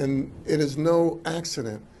 And it is no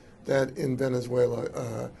accident that in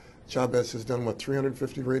Venezuela, Chavez has done,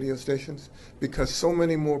 350 radio stations? Because so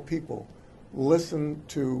many more people listen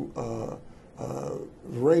to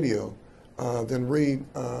radio than read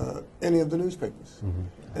any of the newspapers. Mm-hmm.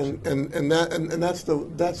 And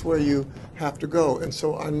that's where you have to go. And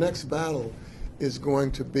so our next battle is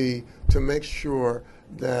going to be to make sure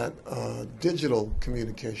that digital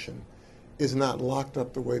communication is not locked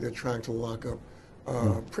up the way they're trying to lock up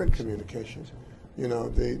print communication.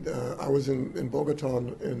 I was in Bogota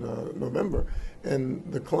in November, and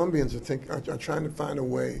the Colombians are trying to find a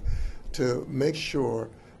way to make sure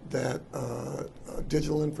that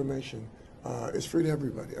digital information is free to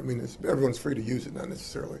everybody. I mean, everyone's free to use it, not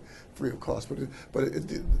necessarily free of cost, but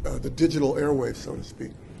the digital airwaves, so to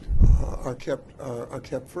speak, are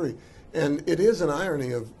kept free. And it is an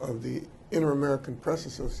irony of the Inter-American Press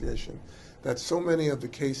Association that so many of the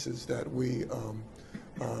cases that we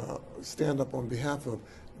stand up on behalf of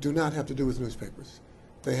do not have to do with newspapers.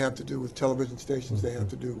 They have to do with television stations. They have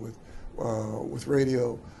to do with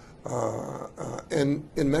radio. And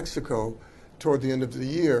in Mexico, toward the end of the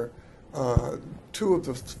year, 2 of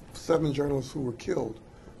the 7 journalists who were killed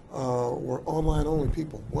were online-only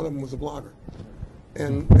people. One of them was a blogger.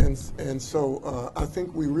 And so I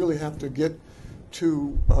think we really have to get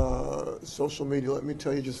to social media. Let me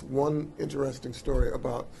tell you just one interesting story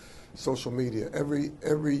about social media.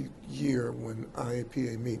 Every year when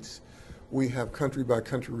IAPA meets, we have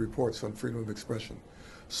country-by-country reports on freedom of expression.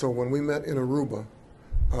 So when we met in Aruba,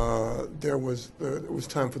 it was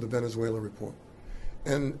time for the Venezuela report.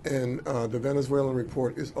 And the Venezuelan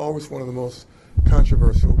report is always one of the most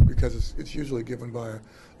controversial because it's usually given by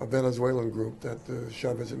a Venezuelan group that the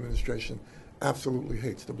Chavez administration absolutely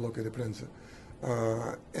hates, the Bloque de Prensa.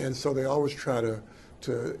 And so they always try to,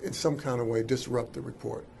 in some kind of way, disrupt the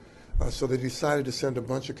report. So they decided to send a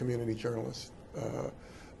bunch of community journalists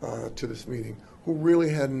to this meeting who really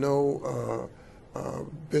had no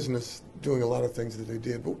business doing a lot of things that they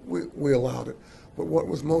did, but we allowed it. But what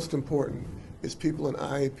was most important is people in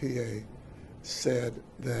IAPA said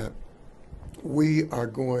that we are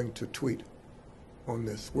going to tweet on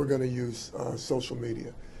this. We're going to use social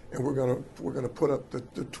media, and we're going to put up the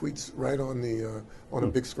tweets right on a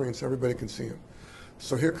big screen so everybody can see them.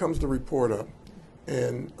 So here comes the report up,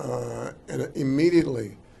 and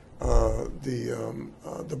immediately the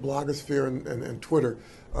blogosphere and Twitter,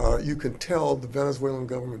 you can tell the Venezuelan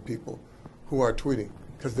government people who are tweeting,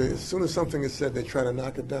 because as soon as something is said, they try to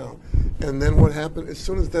knock it down. And then what happened, as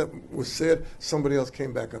soon as that was said, somebody else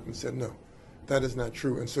came back up and said, no, that is not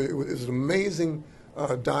true. And so it was an amazing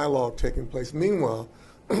dialogue taking place. Meanwhile,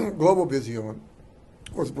 Global Vision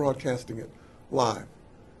was broadcasting it live,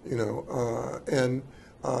 and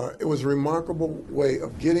it was a remarkable way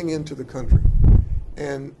of getting into the country.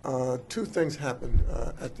 And 2 things happened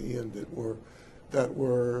at the end that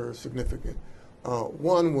were significant.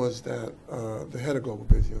 One was that the head of Global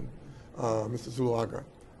Vision, Mr. Zuluaga,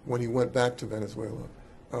 when he went back to Venezuela,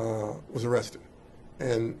 was arrested,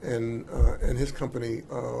 and his company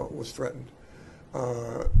was threatened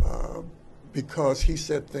because he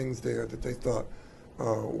said things there that they thought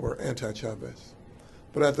were anti-Chavez.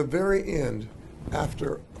 But at the very end,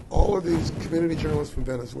 after all of these community journalists from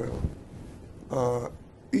Venezuela,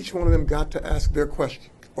 each one of them got to ask their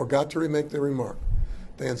question or got to remake their remark.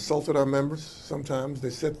 They insulted our members sometimes. They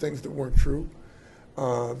said things that weren't true.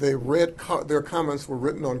 They read their comments were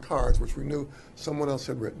written on cards, which we knew someone else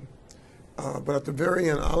had written. But at the very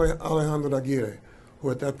end, Alejandro Aguirre, who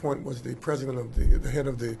at that point was the president of the head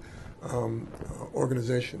of the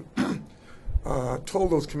organization, told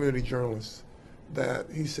those community journalists that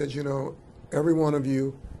he said, every one of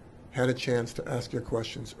you had a chance to ask your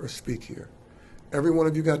questions or speak here. Every one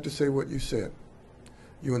of you got to say what you said.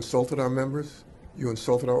 You insulted our members. You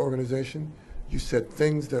insulted our organization. You said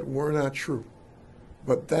things that were not true.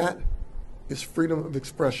 But that is freedom of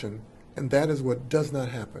expression, and that is what does not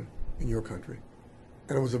happen in your country.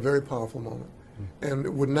 And it was a very powerful moment. And we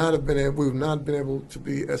would not have been able to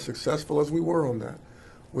be as successful as we were on that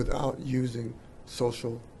without using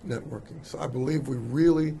social networking. So I believe we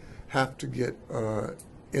really have to get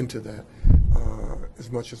into that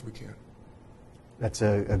as much as we can. That's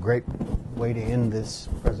a great way to end this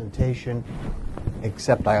presentation,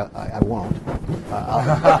 except I won't.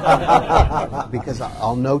 Because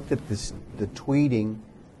I'll note that the tweeting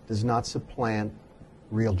does not supplant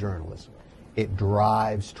real journalism. It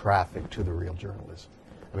drives traffic to the real journalism.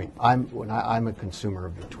 I mean, I'm a consumer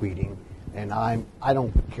of the tweeting, and I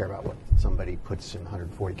don't care about what somebody puts in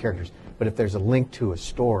 140 characters. But if there's a link to a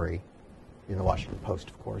story, in the Washington Post,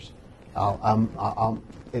 of course,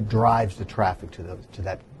 it drives the traffic to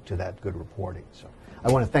that good reporting. So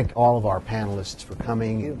I want to thank all of our panelists for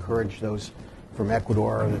coming. Encourage those from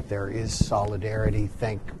Ecuador that there is solidarity.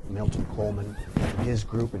 Thank Milton Coleman and his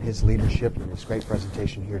group and his leadership and this great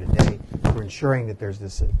presentation here today for ensuring that there's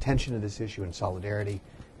this attention to this issue and solidarity.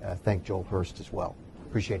 Thank Joel Hurst as well.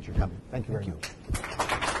 Appreciate your coming. Thank you very much.